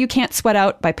Fever You Can't Sweat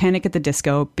Out by Panic at the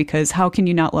Disco, because how can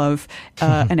you not love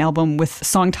an album with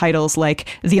song titles like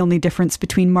The Only Difference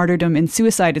Between Martyrdom and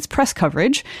Suicide is Press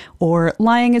Coverage, or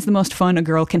Lying is the Most Fun a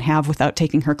Girl Can Have Without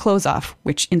Taking Her Clothes Off,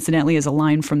 which incidentally is a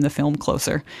line from the film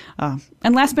Closer.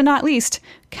 And last but not least,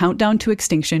 Countdown to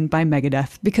Extinction by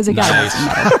Megadeth, because it got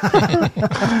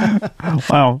metal.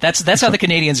 Wow. That's how the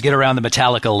Canadians get around the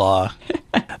Metallica law.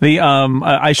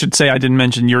 I should say I didn't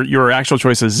mention your actual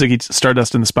choices: Ziggy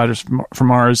Stardust and the Spiders from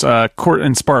Mars, Court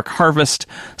and Spark Harvest,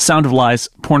 Sound of Lies,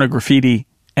 Porno Graffiti,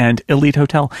 and Elite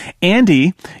Hotel.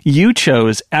 Andy, you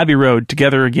chose Abbey Road,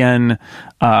 Together Again,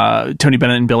 Tony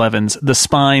Bennett and Bill Evans, The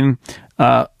Spine,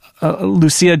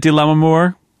 Lucia de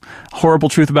Lammermoor, Horrible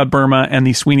Truth About Burma, and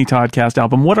the Sweeney Todd cast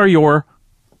album. What are your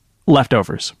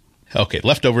leftovers? Okay,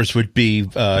 leftovers would be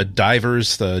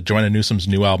Divers, the Joanna Newsom's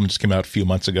new album just came out a few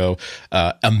months ago.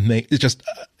 Just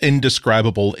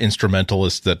indescribable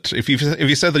instrumentalist that if you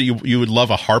said that you would love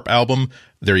a harp album,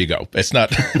 there you go. It's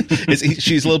not.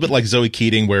 She's a little bit like Zoe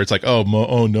Keating, where it's like, oh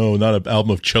no, not an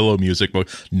album of cello music. But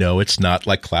no, it's not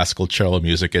like classical cello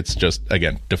music. It's just,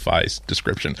 again, defies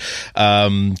description.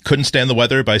 Couldn't Stand the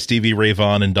Weather by Stevie Ray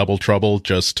Vaughan and Double Trouble.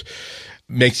 Just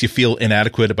makes you feel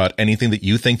inadequate about anything that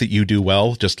you think that you do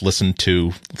well. Just listen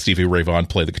to Stevie Ray Vaughan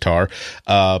play the guitar.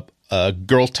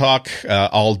 Girl Talk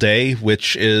All Day,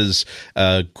 which is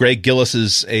Greg Gillis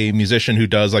is a musician who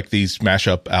does like these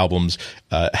mashup albums,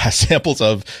 has samples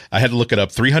of, I had to look it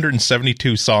up,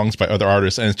 372 songs by other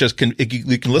artists, and it's just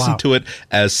you can listen to it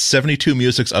as 72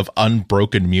 musics of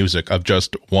unbroken music of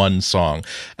just one song,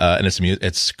 and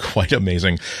it's quite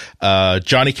amazing.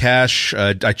 Johnny Cash,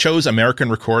 I chose American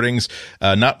Recordings,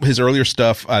 not his earlier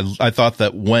stuff. I thought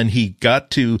that when he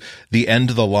got to the end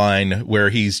of the line where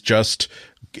he's just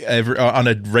on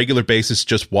a regular basis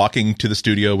just walking to the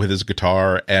studio with his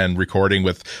guitar and recording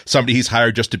with somebody he's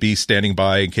hired just to be standing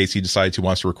by in case he decides he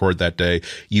wants to record that day,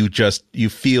 you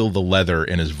feel the leather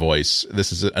in his voice.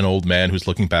 This is an old man who's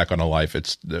looking back on a life.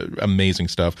 It's amazing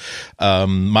stuff.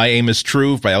 My Aim is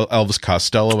True by Elvis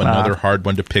Costello, another hard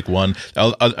one to pick one.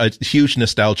 A huge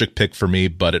nostalgic pick for me,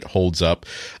 but it holds up.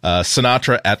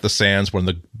 Sinatra at the Sands, one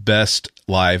of the best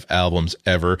live albums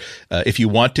ever. If you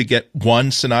want to get one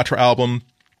Sinatra album,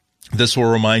 this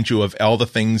will remind you of all the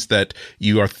things that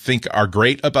you think are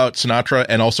great about Sinatra,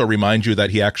 and also remind you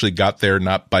that he actually got there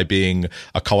not by being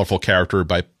a colorful character,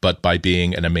 but by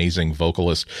being an amazing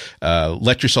vocalist.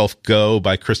 Let Yourself Go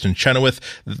by Kristen Chenoweth.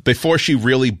 Before she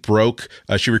really broke,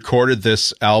 she recorded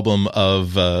this album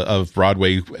of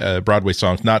Broadway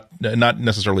songs, not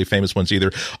necessarily famous ones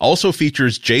either. Also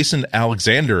features Jason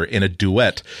Alexander in a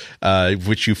duet,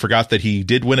 which you forgot that he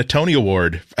did win a Tony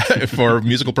Award for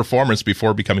musical performance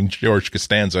before becoming George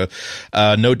Costanza.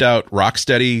 No Doubt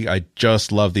Rocksteady. I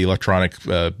just love the electronic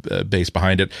bass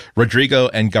behind it. Rodrigo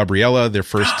and Gabriela, their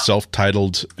first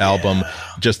self-titled album.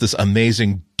 Just this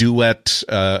amazing duet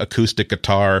acoustic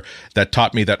guitar that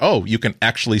taught me that, you can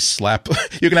actually slap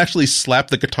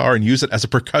the guitar and use it as a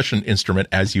percussion instrument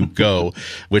as you go,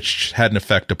 which had an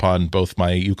effect upon both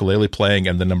my ukulele playing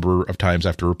and the number of times I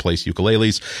have to replace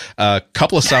ukuleles.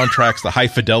 Couple of soundtracks, the High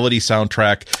Fidelity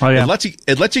soundtrack.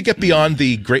 It lets you get beyond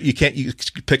the great. You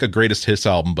pick a greatest hits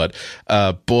album, but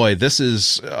boy, this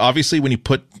is obviously when you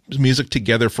put music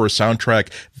together for a soundtrack,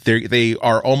 they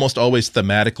are almost always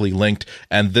thematically linked,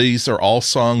 and these are all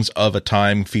songs of a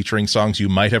time featuring songs you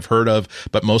might have heard of,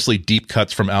 but mostly deep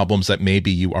cuts from albums that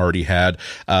maybe you already had.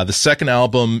 The second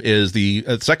album is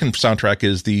second soundtrack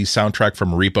is the soundtrack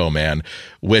from Repo Man,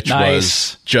 which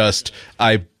was just,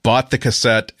 I bought the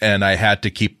cassette and I had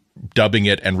to keep dubbing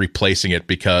it and replacing it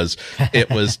because it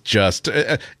was just,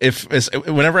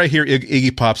 whenever I hear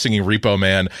Iggy Pop singing Repo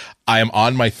Man, I am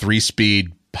on my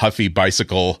 3-speed Huffy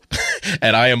bicycle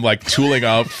and I am like tooling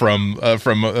out from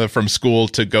school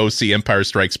to go see Empire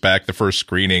Strikes Back, the first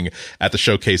screening at the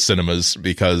Showcase Cinemas,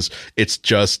 because it's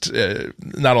just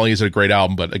not only is it a great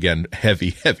album, but again,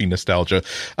 heavy nostalgia.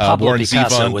 Pablo Warren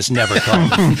Picasso Zevon was never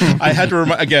called. I had to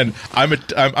remind again. I'm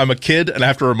a kid, and I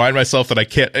have to remind myself that I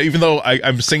can't. Even though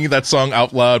I'm singing that song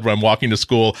out loud when I'm walking to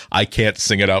school, I can't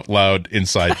sing it out loud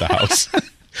inside the house.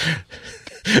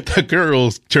 The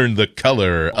girls turned the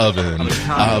color of an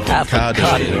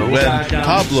avocado when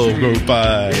Pablo rode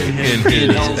by in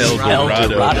his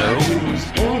Eldorado.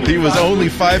 He was only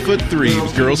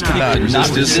 5'3". Girls could not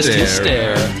resist his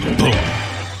stare. Boom.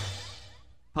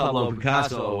 Pablo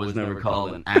Picasso was never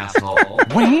called an asshole.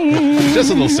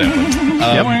 Just a little sample.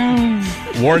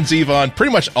 Warren Zevon,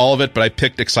 pretty much all of it, but I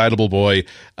picked Excitable Boy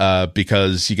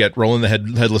because you get Roland the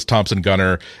Headless Thompson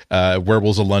Gunner,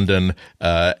 Werewolves of London,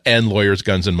 and Lawyers,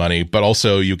 Guns, and Money, but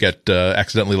also you get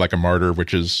Accidentally Like a Martyr,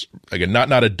 which is, again,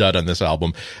 not a dud on this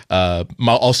album.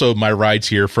 Also, My Rides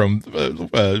Here from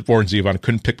Warren Zevon.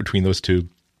 Couldn't pick between those two.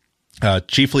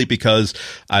 Chiefly because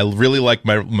I really like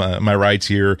my rides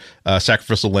here,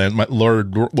 Sacrificial Land,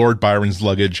 Lord Byron's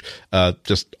Luggage,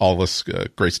 just all this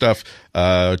great stuff.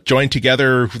 Joined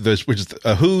Together, which is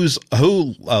a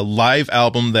Who live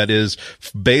album that is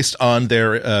based on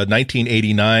their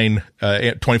 1989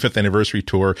 25th anniversary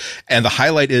tour, and the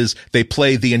highlight is they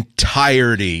play the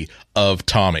entirety of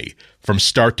Tommy from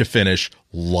start to finish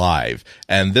live,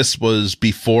 and this was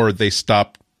before they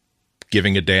stopped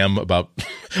giving a damn about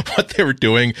what they were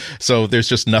doing. So there's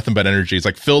just nothing but energy. It's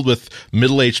like filled with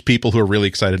middle-aged people who are really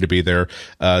excited to be there.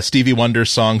 Stevie Wonder's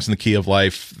Songs in the Key of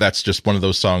Life. That's just one of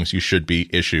those songs you should be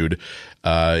issued.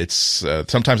 It's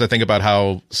sometimes I think about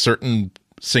how certain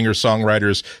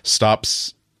singer-songwriters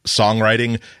stops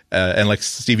songwriting, and like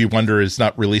Stevie Wonder is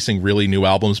not releasing really new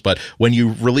albums, but when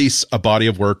you release a body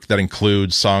of work that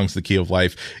includes Songs the Key of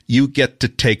Life, you get to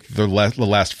take the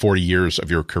last 40 years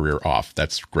of your career off.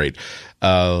 That's great.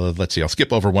 Let's see, I'll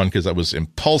skip over one because that was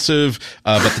impulsive,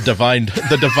 but the divine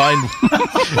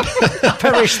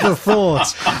perish the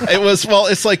thought. It was, well,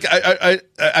 it's like I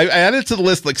added to the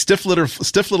list like Stiff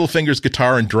Little Fingers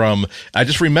guitar and drum. I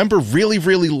just remember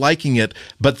really liking it,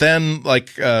 but then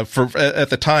like at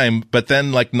the time, but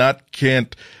then like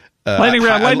can't. Lightning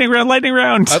round. Lightning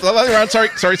round. Sorry.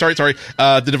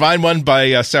 The Divine One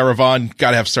by Sarah Vaughan.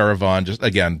 Gotta have Sarah Vaughan. Just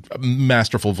again,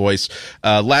 masterful voice.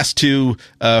 Last two,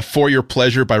 For Your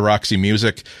Pleasure by Roxy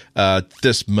Music.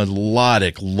 This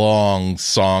melodic, long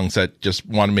songs that just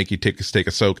want to make you take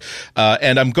a soak.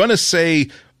 And I'm gonna say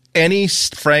any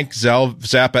Frank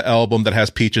Zappa album that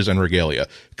has Peaches and Regalia,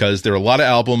 because there are a lot of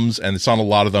albums and it's on a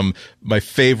lot of them. My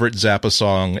favorite Zappa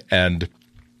song, and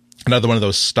another one of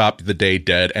those stop the day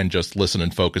dead and just listen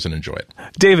and focus and enjoy it.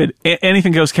 David,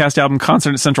 Anything Goes cast album,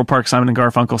 Concert at Central Park, Simon and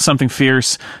Garfunkel, Something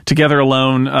Fierce, Together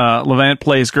Alone, Levant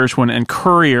Plays Gershwin, and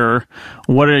Courier.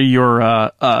 What are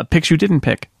your picks you didn't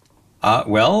pick?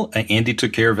 Well, Andy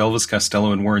took care of Elvis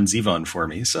Costello and Warren Zevon for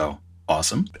me, so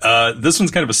awesome. This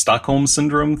one's kind of a Stockholm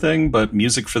Syndrome thing, but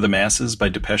Music for the Masses by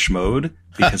Depeche Mode,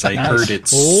 because I heard it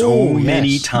so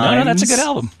many times. No, that's a good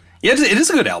album. Yeah, it is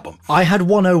a good album. I had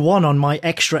 101 on my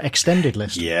extra extended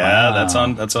list. Yeah,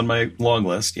 wow. That's on my long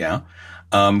list. Yeah,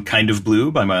 Kind of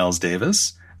Blue by Miles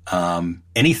Davis.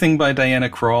 Anything by Diana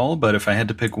Krall, but if I had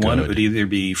to pick one, it would either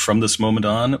be From This Moment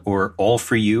On or All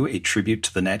For You, a tribute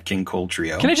to the Nat King Cole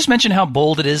Trio. Can I just mention how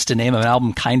bold it is to name an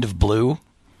album Kind of Blue?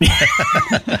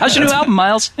 How's your new album,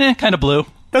 Miles? Kind of blue.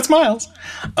 That's Miles.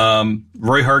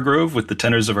 Roy Hargrove with The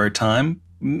Tenors of Our Time,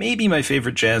 maybe my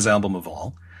favorite jazz album of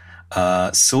all.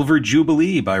 Silver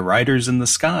Jubilee by Riders in the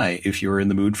Sky, if you're in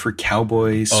the mood for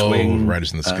cowboy swing,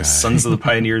 Riders in the Sky, Sons of the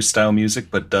Pioneers style music,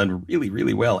 but done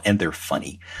really well, and they're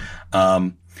funny.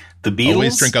 The Beatles,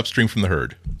 always drink upstream from the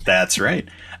herd. That's right.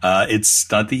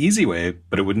 It's not the easy way,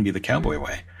 but it wouldn't be the cowboy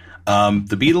way.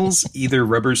 The Beatles, either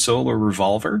Rubber Soul or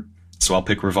Revolver, so I'll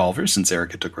pick Revolver since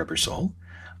Erica took Rubber Soul.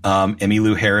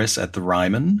 Emmylou Harris at the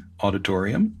Ryman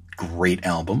Auditorium, great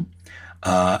album.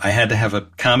 I had to have a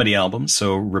comedy album,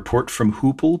 so Report from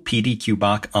Hoople, P.D.Q.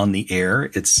 Bach on the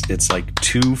Air. It's like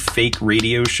two fake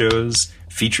radio shows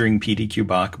featuring P.D.Q.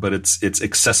 Bach, but it's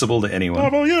accessible to anyone.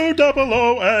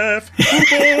 WOOF.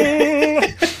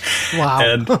 Wow.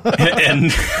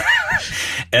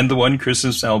 And the one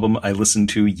Christmas album I listen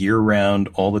to year-round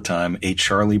all the time, A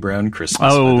Charlie Brown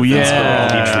Christmas. Oh,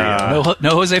 yeah. No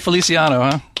Jose Feliciano,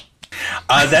 huh?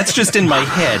 That's just in my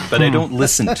head, but I don't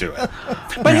listen to it.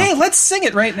 But hey, let's sing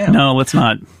it right now. No, let's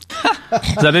not.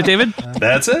 Is that it, David?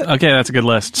 That's it. Okay, that's a good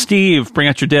list. Steve, bring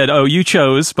out your dead. Oh, you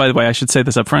chose, by the way, I should say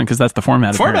this up front because that's the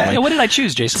format. Yeah, what did I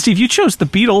choose, Jason? Steve, you chose the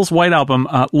Beatles' White Album,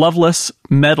 Loveless,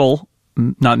 Metal,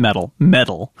 not metal,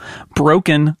 metal,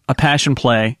 Broken, A Passion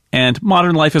Play, and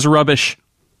Modern Life is Rubbish.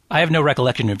 I have no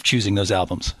recollection of choosing those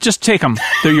albums. Just take them.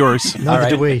 They're yours. Neither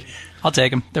do we. I'll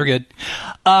take them. They're good.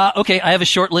 Okay, I have a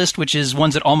short list, which is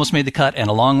ones that almost made the cut, and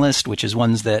a long list, which is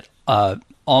ones that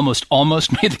almost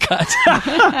made the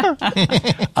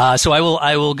cut. So I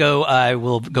will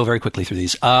go very quickly through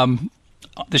these.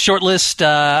 The short list.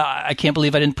 I can't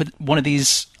believe I didn't put one of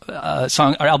these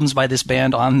albums by this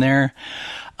band on there.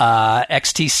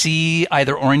 XTC,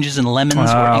 either Oranges and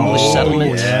Lemons or English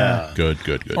Settlement. Yeah.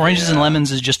 Good. Oranges and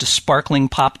Lemons is just a sparkling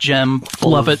pop gem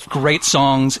full of great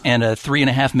songs and a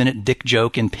 3.5-minute dick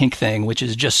joke in Pink Thing, which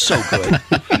is just so good.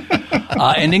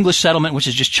 And English Settlement, which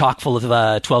is just chock full of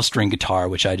 12-string guitar,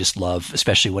 which I just love,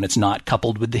 especially when it's not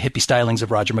coupled with the hippie stylings of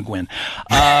Roger McGuinn.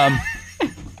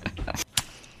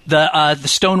 The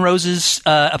Stone Roses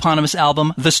eponymous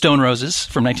album, The Stone Roses,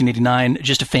 from 1989,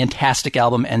 just a fantastic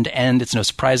album end to end. It's no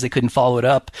surprise they couldn't follow it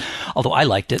up, although I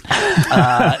liked it.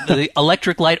 The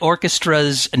Electric Light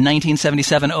Orchestra's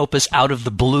 1977 opus, Out of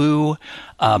the Blue,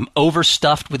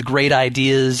 overstuffed with great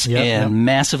ideas and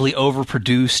massively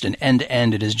overproduced, and end to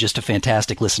end, it is just a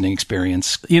fantastic listening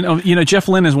experience. You know, Jeff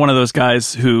Lynne is one of those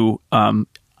guys who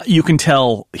you can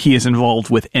tell he is involved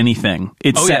with anything.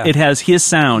 It has his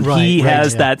sound. Right, he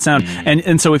has that sound.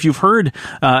 And so if you've heard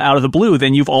Out of the Blue,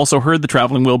 then you've also heard the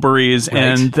Traveling Wilburys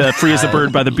and Free as a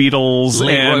Bird by the Beatles.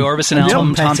 Late and Roy Orbison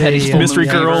album, Tom Petty's Full Mystery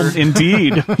Moon Girl. Fever.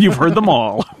 Indeed. You've heard them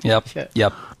all. Yep.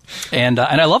 And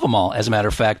I love them all, as a matter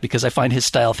of fact, because I find his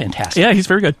style fantastic. Yeah, he's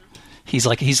very good. He's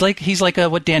like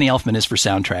what Danny Elfman is for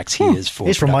soundtracks. He is for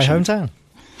He's from my production. hometown.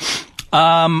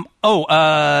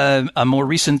 A more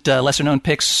recent, lesser-known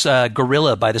picks,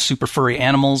 Gorilla by the Super Furry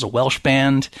Animals, a Welsh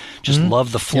band. Just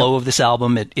love the flow of this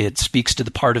album. It speaks to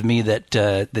the part of me that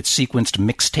sequenced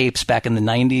mixtapes back in the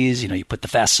 90s. You know, you put the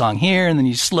fast song here, and then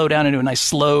you slow down into a nice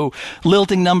slow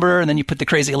lilting number, and then you put the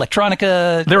crazy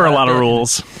electronica. There are a lot of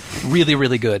rules. Really,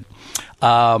 really good.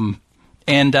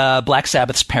 And Black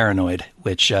Sabbath's Paranoid,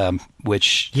 which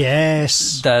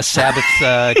Yes, the Sabbath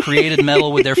created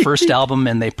metal with their first album,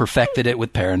 and they perfected it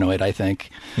with Paranoid, I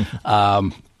think.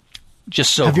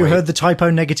 Just so Have great. you heard the typo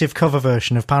negative cover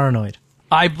version of Paranoid?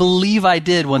 I believe I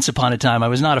did once upon a time. I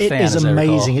was not a fan. It is as I recall.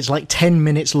 amazing. It's like 10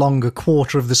 minutes long, a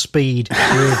quarter of the speed,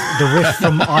 with the riff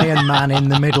from Iron Man in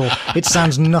the middle. It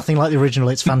sounds nothing like the original.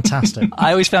 It's fantastic.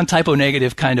 I always found typo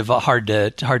negative kind of hard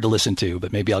to listen to,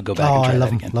 but maybe I'll go back and try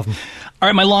that again. Love them. All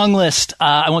right, my long list.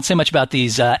 I won't say much about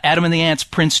these. Adam and the Ants,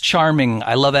 Prince Charming.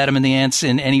 I love Adam and the Ants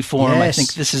in any form. Yes. I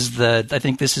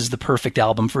think this is the perfect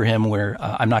album for him. Where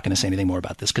I'm not going to say anything more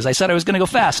about this because I said I was going to go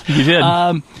fast. You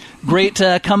did. Great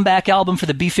comeback album for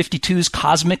the B-52s,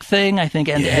 Cosmic Thing. I think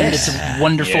end to end, it's a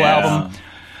wonderful album.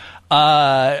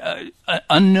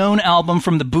 Unknown album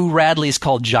from the Boo Radleys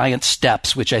called Giant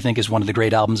Steps, which I think is one of the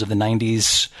great albums of the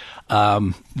 90s.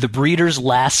 The Breeders'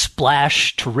 Last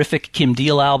Splash, terrific Kim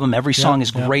Deal album. Every song is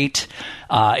great.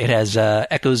 It has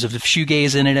echoes of the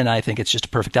shoegaze in it, and I think it's just a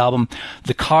perfect album.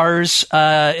 The Cars'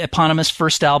 eponymous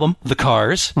first album, The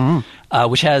Cars,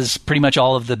 which has pretty much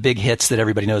all of the big hits that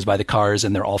everybody knows by The Cars,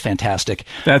 and they're all fantastic.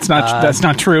 That's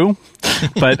not true,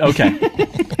 but okay.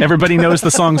 Everybody knows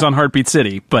the songs on Heartbeat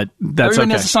City, but that's Everyone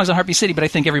okay. knows the songs on Heartbeat City, but I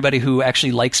think everybody who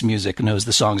actually likes music knows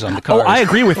the songs on The Cars. Oh, I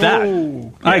agree with that.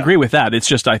 I agree with that. It's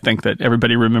just I think that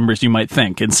everybody remembers You Might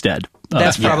Think instead.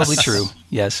 That's probably true,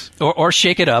 yes. Or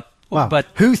Shake It Up. Wow. But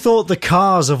who thought the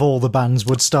Cars of all the bands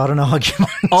would start an argument?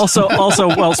 Also,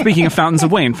 well, speaking of Fountains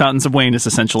of Wayne is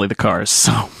essentially the Cars.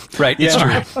 So right, it's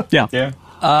true. Yeah.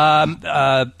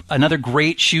 Another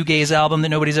great shoegaze album that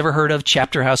nobody's ever heard of,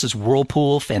 Chapter House's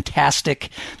Whirlpool, fantastic.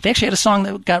 They actually had a song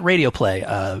that got radio play,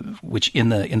 which in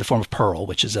the form of Pearl,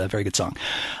 which is a very good song.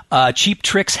 Cheap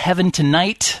Trick's Heaven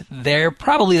Tonight, they're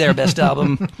probably their best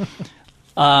album.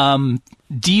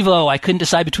 Devo, I couldn't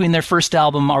decide between their first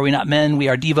album, Are We Not Men, We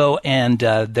Are Devo, and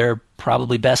their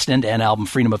probably best end-to-end album,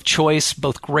 Freedom of Choice,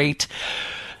 both great.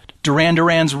 Duran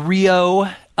Duran's Rio,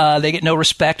 they get no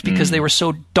respect because they were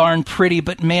so darn pretty,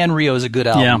 but man, Rio's a good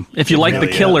album. Yeah, if you like really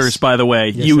The Killers, is. by the way,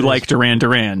 Yes, you it like is. Duran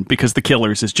Duran, because The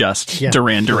Killers is just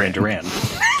Duran Duran.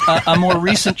 A more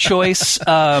recent choice,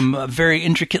 very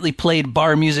intricately played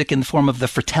bar music in the form of the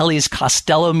Fratelli's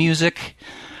Costello music.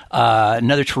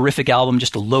 Another terrific album,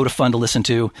 just a load of fun to listen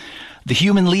to. The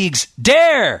Human League's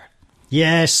Dare!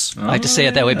 Yes. I like to say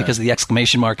it that way because of the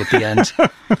exclamation mark at the end.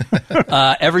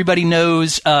 Everybody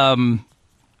knows Don't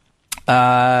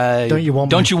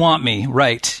You Want Me?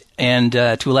 right. And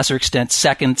to a lesser extent,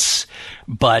 Seconds.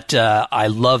 But I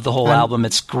love the whole album.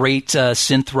 It's great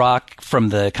synth rock from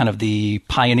the kind of the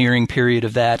pioneering period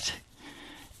of that.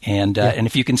 And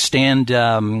if you can stand,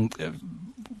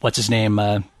 what's his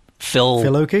name?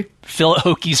 Phil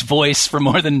Oakey's voice for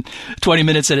more than 20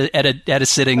 minutes at a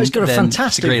sitting. He's got a then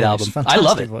fantastic it's a great voice, album. fantastic I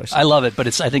love it. voice. I love it,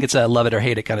 but I think it's a love it or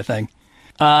hate it kind of thing.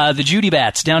 The Judy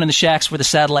Bats, Down in the Shacks Where the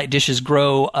Satellite Dishes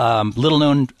Grow,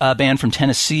 little-known band from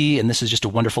Tennessee, and this is just a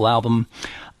wonderful album.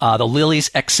 The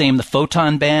Lilies, Exame the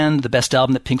Photon Band, the best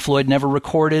album that Pink Floyd never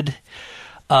recorded.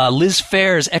 Liz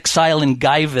Phair's Exile in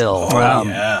Guyville. Wow.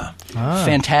 Yeah.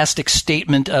 Fantastic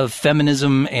statement of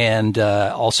feminism and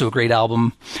also a great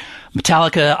album.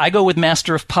 Metallica, I go with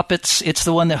Master of Puppets. It's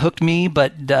the one that hooked me,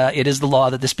 but it is the law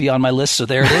that this be on my list, so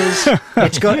there it is.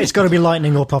 It's got to be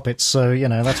lightning or puppets, so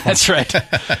that's fine. That's right.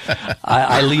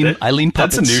 I lean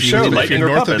puppets. That's a new show. If you're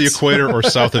north of the equator or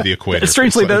south of the equator.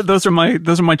 Strangely, those are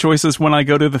my choices when I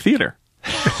go to the theater.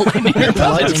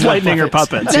 Lightning or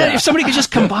puppets. Yeah. If somebody could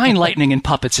just combine lightning and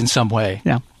puppets in some way.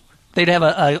 Yeah. They'd have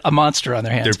a monster on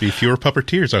their hands. There'd be fewer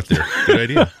puppeteers out there. Good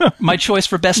idea. My choice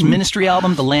for best ministry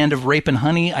album, The Land of Rape and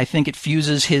Honey. I think it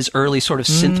fuses his early sort of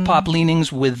synth pop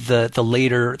leanings with the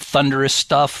later thunderous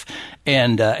stuff,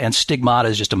 and Stigmata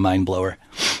is just a mind blower.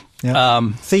 Yeah.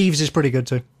 Thieves is pretty good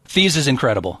too. Thieves is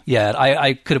incredible. Yeah,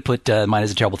 I could have put Mine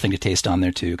is a Terrible Thing to Taste on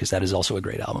there too, because that is also a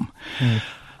great album.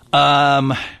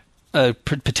 A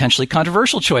potentially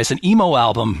controversial choice, an emo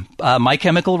album, My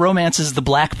Chemical Romance's The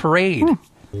Black Parade.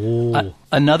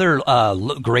 Another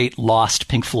great lost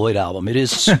Pink Floyd album. It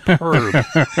is superb.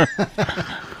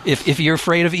 If you're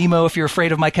afraid of emo, if you're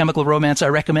afraid of My Chemical Romance, I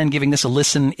recommend giving this a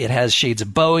listen. It has shades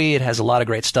of Bowie. It has a lot of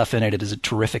great stuff in it. It is a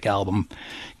terrific album.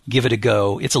 Give it a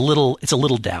go. It's a little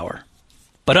dour,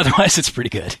 but otherwise it's pretty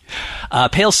good.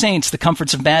 Pale Saints, The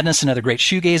Comforts of Madness, another great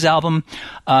shoegaze album.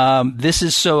 This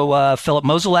is so Philip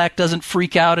Moselak doesn't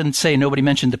freak out and say nobody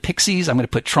mentioned the Pixies. I'm going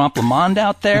to put Trompe Le Monde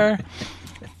out there.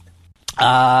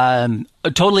 A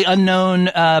totally unknown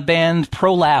band,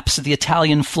 Prolapse, The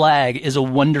Italian Flag, is a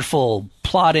wonderful,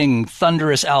 plodding,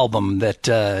 thunderous album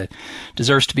that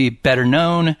deserves to be better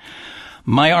known.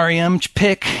 My REM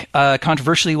pick,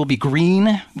 controversially, will be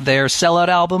Green, their Sellout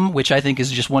album, which I think is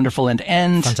just wonderful end to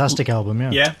end. Fantastic album,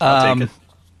 yeah. Yeah, I'll take it.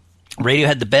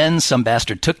 Radiohead The Bends, some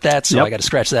bastard took that, so I got to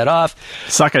scratch that off.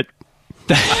 Suck it.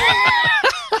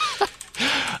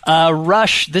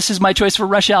 Rush, this is my choice for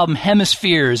Rush album,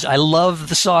 Hemispheres. I love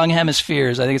the song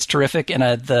Hemispheres. I think it's terrific, and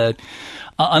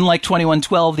unlike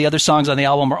 2112, the other songs on the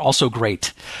album are also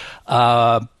great.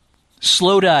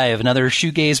 Slowdive, another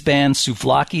shoegaze band.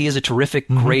 Souvlaki is a terrific,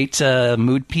 great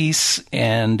mood piece.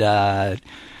 And the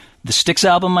Styx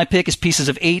album I pick is Pieces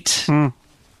of Eight.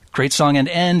 Great song and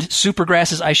end.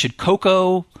 Supergrass's I Should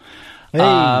Cocoa.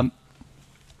 Hey.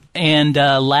 And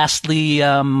lastly,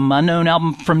 unknown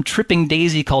album from Tripping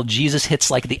Daisy called Jesus Hits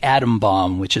Like the Atom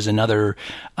Bomb, which is another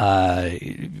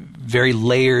very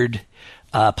layered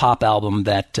pop album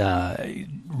that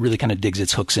really kind of digs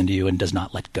its hooks into you and does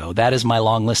not let go. That is my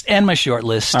long list and my short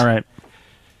list. All right.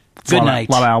 Good night.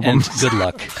 A lot of albums. And good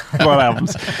luck. A lot of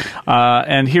albums.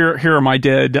 And here are my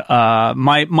dead.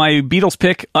 My Beatles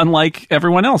pick, unlike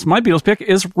everyone else, my Beatles pick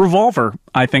is Revolver.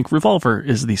 I think Revolver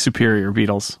is the superior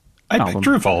Beatles album. Picked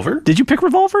Revolver. Did you pick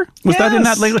Revolver? Was that in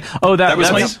that lately? Oh, that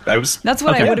was That's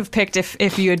what okay. I would have picked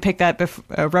if you had picked that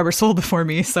Rubber Soul before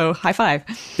me. So high five.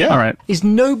 Yeah. All right. Is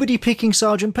nobody picking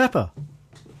Sgt. Pepper?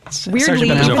 Weirdly,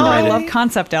 even though I love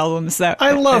concept albums,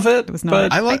 I love it. Was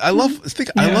not. I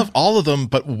love all of them,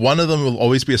 but one of them will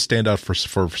always be a standout for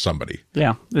somebody.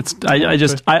 Yeah,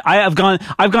 I've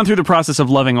gone through the process of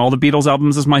loving all the Beatles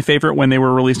albums as my favorite when they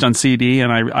were released on CD,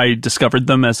 and I discovered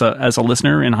them as a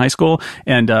listener in high school.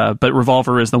 And but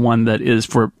Revolver is the one that is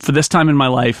for this time in my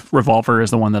life. Revolver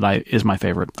is the one that is my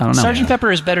favorite. I don't know. Sgt.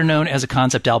 Pepper is better known as a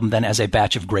concept album than as a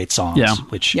batch of great songs. Yeah,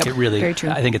 which it really, very true.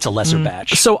 I think it's a lesser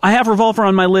batch. So I have Revolver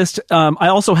on my list. I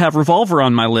also have Revolver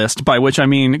on my list, by which I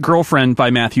mean Girlfriend by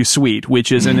Matthew Sweet,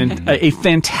 which is a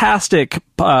fantastic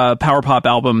power pop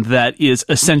album that is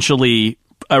essentially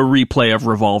a replay of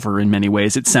Revolver in many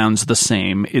ways. It sounds the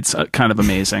same. It's kind of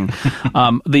amazing.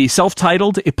 The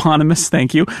self-titled eponymous,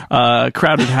 thank you,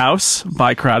 Crowded House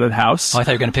by Crowded House. Oh, I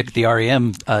thought you were going to pick the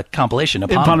REM compilation.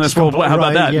 Eponymous. Well, how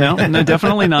about that? Yeah. No,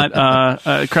 definitely not.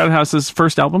 Crowded House's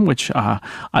first album, which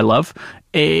I love.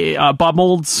 Bob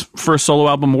Mould's first solo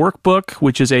album, Workbook,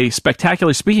 which is a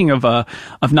spectacular. Speaking of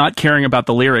not caring about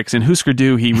the lyrics, in Husker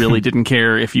Du, he really didn't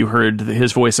care if you heard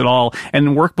his voice at all. And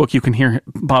in Workbook, you can hear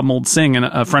Bob Mould sing. And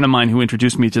a friend of mine who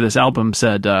introduced me to this album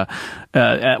said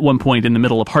at one point in the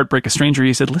middle of Heartbreak a Stranger,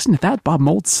 he said, "Listen to that, Bob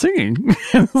Mould's singing."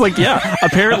 I was like, yeah,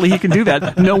 apparently he can do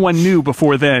that. No one knew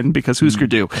before then because Husker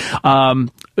Du.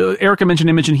 Erica mentioned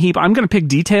Imogen Heap. I'm going to pick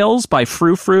Details by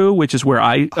Frou Frou, which is where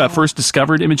I first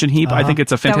discovered Imogen Heap. I think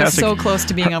It's a That was fantastic. so close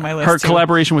to being on my list. Her too.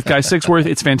 collaboration with Guy Sigsworth,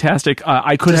 it's fantastic.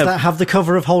 I could Does have. that have the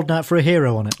cover of Holding Out for a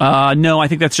Hero on it? No, I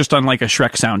think that's just on like a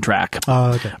Shrek soundtrack.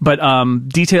 Oh, okay. But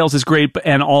Details is great,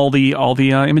 and all the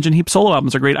Imogen Heap solo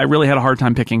albums are great. I really had a hard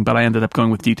time picking, but I ended up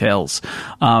going with Details.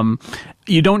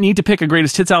 You don't need to pick a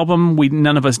greatest hits album.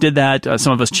 None of us did that.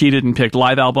 Some of us cheated and picked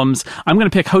live albums. I'm going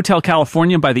to pick Hotel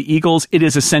California by the Eagles. It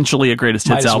is essentially a greatest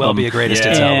hits Might as album. well be a greatest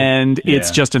hits album. And it's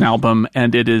just an album,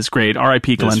 and it is great.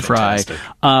 R.I.P. Glenn Frey.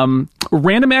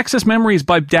 Random Access Memories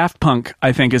by Daft Punk,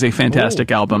 I think, is a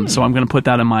fantastic album. So I'm going to put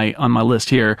that on my list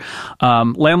here.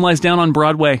 Lamb Lies Down on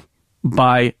Broadway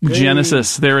by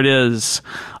Genesis. There it is.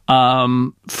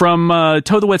 From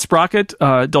Toe the Wet Sprocket,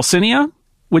 Dulcinea,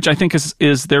 which I think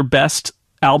is their best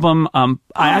album.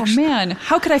 Man,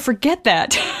 how could I forget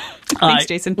that? Thanks,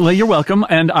 Jason. Well, you're welcome.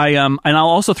 And I'll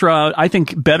also throw out, I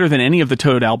think better than any of the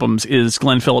Toad albums is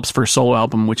Glenn Phillips' first solo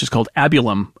album, which is called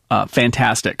Abulum.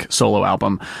 Fantastic solo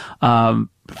album.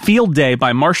 Field Day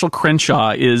by Marshall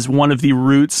Crenshaw is one of the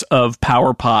roots of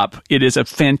power pop. It is a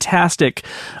fantastic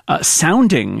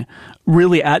sounding,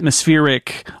 really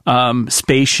atmospheric,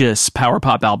 spacious power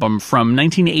pop album from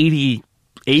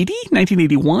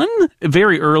 1981,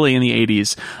 very early in the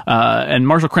 80s. And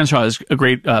Marshall Crenshaw is a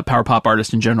great power pop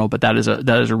artist in general, but that is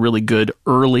a really good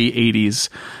early 80s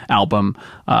album.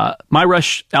 My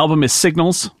Rush album is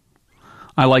Signals.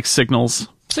 I like Signals.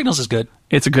 Signals is good.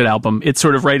 It's a good album. It's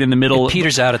sort of right in the middle. It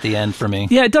peters out at the end for me.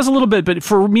 Yeah, it does a little bit, but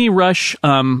for me, Rush,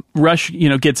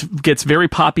 gets very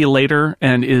poppy later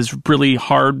and is really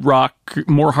hard rock,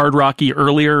 more hard rocky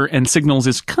earlier, and Signals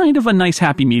is kind of a nice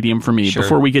happy medium for me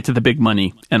before we get to the big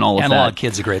money and all of that. Analog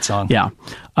Kid's a great song. Yeah.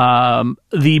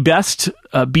 The best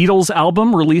Beatles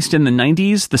album released in the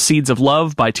 90s, The Seeds of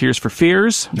Love by Tears for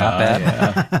Fears. Not bad.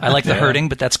 Yeah. I like The Hurting,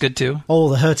 but that's good too. Oh,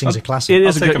 The Hurting's a classic. It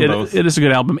is it is a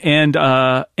good album. And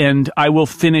I will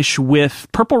finish with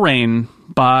Purple Rain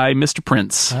by Mr.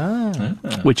 Prince,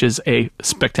 which is a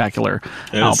spectacular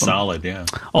album. Solid, yeah.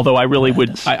 Although I really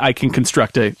I can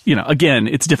construct again,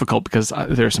 it's difficult because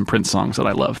there are some Prince songs that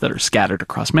I love that are scattered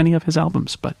across many of his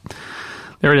albums, but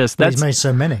there it is. He's made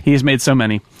so many. He's made so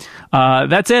many.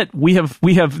 That's it. We have.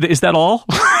 Is that all?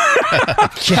 I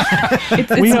could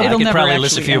probably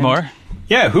list a few more.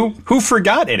 Yeah, who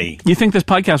forgot any? You think this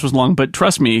podcast was long, but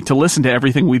trust me, to listen to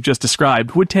everything we've just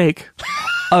described would take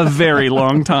a very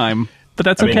long time. But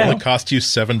that's okay. It only cost you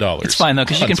 $7. It's fine though,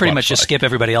 because you can pretty much just skip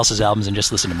everybody else's albums and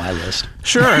just listen to my list.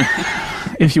 Sure,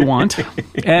 if you want.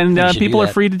 And people are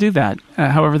free to do that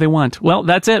however they want. Well,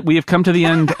 that's it. We have come to the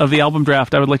end of the album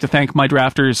draft. I would like to thank my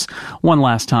drafters one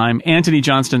last time. Anthony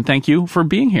Johnston, thank you for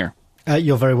being here.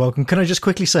 You're very welcome. Can I just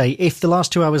quickly say, if the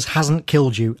last 2 hours hasn't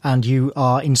killed you and you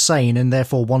are insane and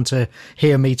therefore want to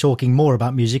hear me talking more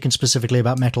about music and specifically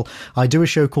about metal, I do a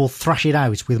show called Thrash It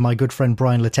Out with my good friend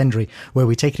Brian Latendry, where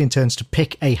we take it in turns to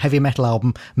pick a heavy metal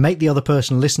album, make the other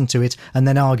person listen to it, and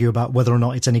then argue about whether or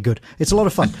not it's any good. It's a lot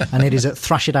of fun, and it is at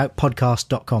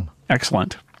thrashitoutpodcast.com.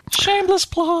 Excellent. Shameless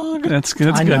plug. That's good.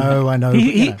 I know.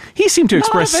 He seemed to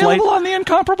express available on the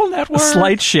Incomparable Network.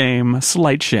 Slight shame.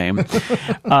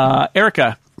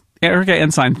 Erica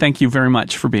Ensign, thank you very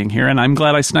much for being here, and I'm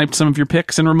glad I sniped some of your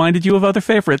picks and reminded you of other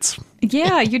favorites.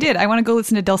 Yeah, you did. I want to go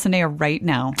listen to Dulcinea right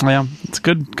now. Yeah, it's a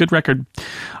good record.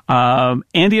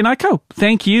 Andy and Iko,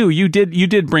 thank you. You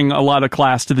did bring a lot of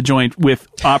class to the joint with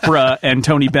opera and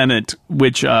Tony Bennett,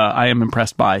 which I am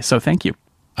impressed by. So thank you.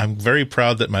 I'm very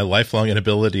proud that my lifelong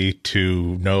inability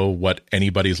to know what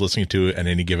anybody's listening to at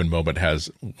any given moment has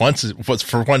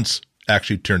for once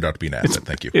actually turned out to be an asset.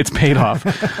 Thank you. It's paid off.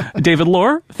 David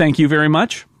Lohr, thank you very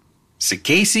much. So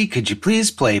Casey, could you please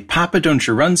play Papa Don't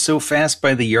You Run So Fast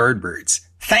by the Yardbirds?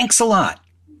 Thanks a lot.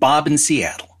 Bob in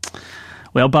Seattle.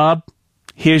 Well, Bob,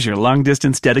 here's your long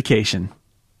distance dedication.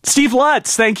 Steve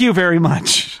Lutz, thank you very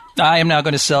much. I am now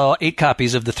going to sell 8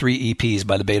 copies of the 3 EPs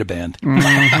by the Beta Band.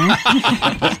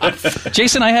 Mm-hmm.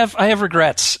 Jason, I have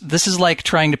regrets. This is like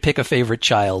trying to pick a favorite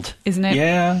child. Isn't it?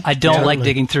 Yeah. I don't like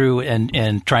digging through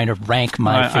and trying to rank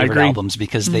my favorite albums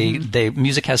because they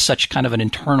music has such kind of an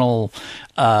internal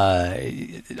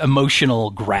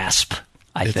emotional grasp.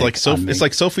 It's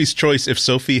like Sophie's Choice if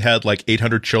Sophie had like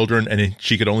 800 children and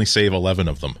she could only save 11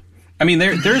 of them. I mean,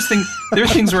 there's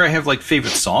things where I have like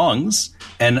favorite songs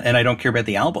and I don't care about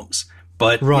the albums.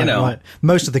 But right.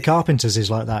 Most of the Carpenters is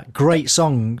like that. Great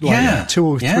song, 2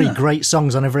 or 3 great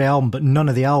songs on every album, but none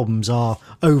of the albums are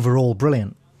overall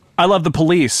brilliant. I love the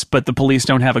Police, but the Police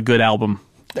don't have a good album.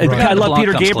 Right. I love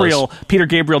Peter Gabriel. Close. Peter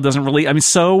Gabriel doesn't really. I mean,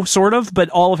 sort of, but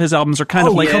all of his albums are kind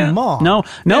of like. Come on.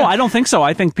 No, I don't think so.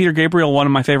 I think Peter Gabriel, one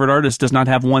of my favorite artists, does not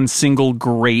have one single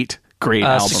great great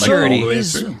album. Security.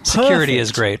 Is Security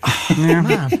is great.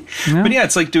 Man. But yeah,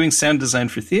 it's like doing sound design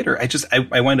for theater.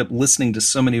 I wind up listening to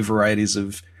so many varieties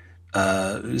of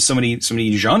so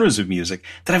many genres of music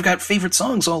that I've got favorite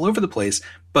songs all over the place.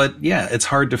 But yeah, it's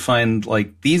hard to find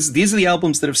like these are the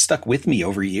albums that have stuck with me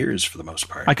over years for the most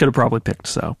part. I could have probably picked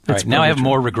so. All right, now I have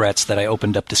more regrets that I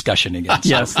opened up discussion against.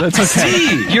 Yes, that's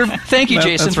okay. Thank you,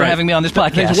 Jason, That's for right. having me on this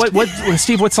podcast. What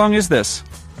Steve, what song is this?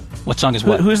 What song is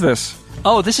what? Who's this?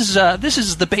 Oh, this is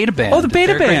the Beta Band. Oh, the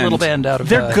Beta They're Band. A great little band out of.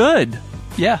 They're good.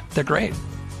 Yeah, they're great.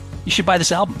 You should buy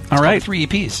this album. It's All right. called 3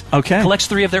 EPs. Okay. Collects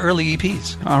 3 of their early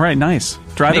EPs. All right, nice.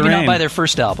 Dry Maybe the Rain. not buy their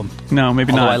first album. No,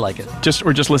 maybe although not. I like it. Just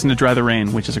listen to Dry the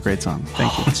Rain, which is a great song.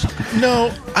 Thank you.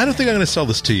 No, I don't think I'm going to sell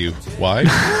this to you. Why?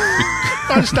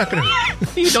 I'm just not going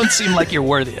to. You don't seem like you're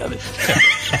worthy of it.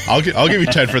 I'll give you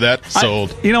 10 for that.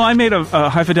 Sold. I made a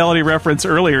High Fidelity reference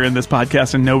earlier in this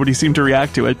podcast, and nobody seemed to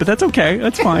react to it. But that's okay.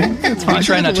 That's fine. That's fine. We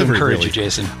try not to Delivery, encourage really. you,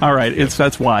 Jason. All right,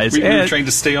 that's wise. we were And trying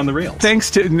to stay on the rails.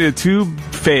 thanks to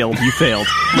failed. You failed.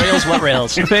 Rails, what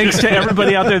rails? Thanks to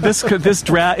everybody out there. This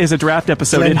is a draft episode.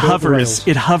 Glenn It built hovers. rails.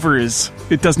 It hovers.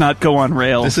 It does not go on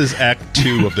rails. This is Act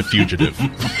 2 of The Fugitive.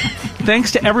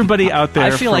 Thanks to everybody out there.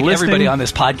 I feel for like listening. everybody on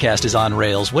this podcast is on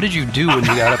rails. What did you do when you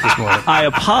got up this morning? I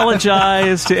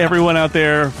apologize to everyone out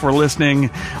there for listening.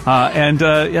 Thanks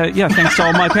to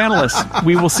all my panelists.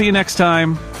 We will see you next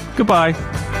time. Goodbye.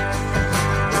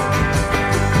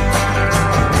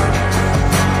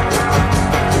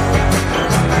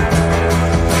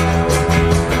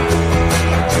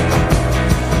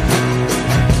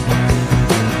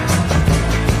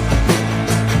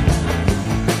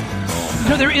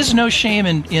 No, there is no shame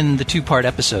in the 2-part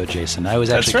episode, Jason. I was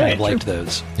actually kind of liked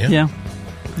those. Yeah.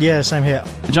 Yeah, same here.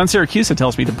 John Siracusa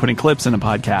tells me that putting clips in a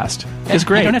podcast is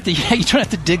great. You don't have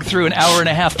to dig through an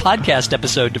hour-and-a-half podcast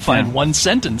episode to find one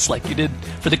sentence like you did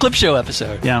for the clip show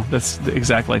episode. Yeah, that's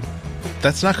exactly.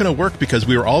 That's not going to work because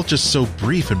we were all just so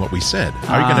brief in what we said.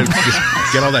 How are you going to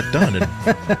just get all that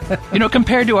done? And,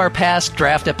 Compared to our past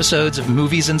draft episodes of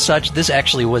movies and such, this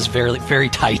actually was very, very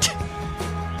tight.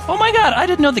 Oh my God, I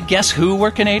didn't know the Guess Who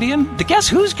were Canadian. The Guess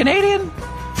Who's Canadian?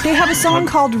 They have a song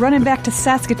called Running Back to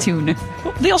Saskatoon.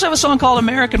 They also have a song called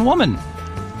American Woman.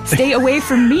 Stay away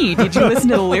from me. Did you listen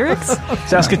to the lyrics?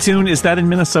 Saskatoon, is that in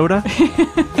Minnesota?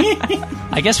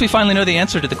 I guess we finally know the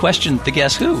answer to the question, the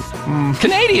Guess Who?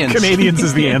 Canadians. Canadians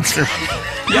is the answer.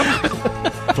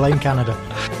 Yep. Blame Canada.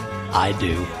 I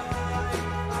do.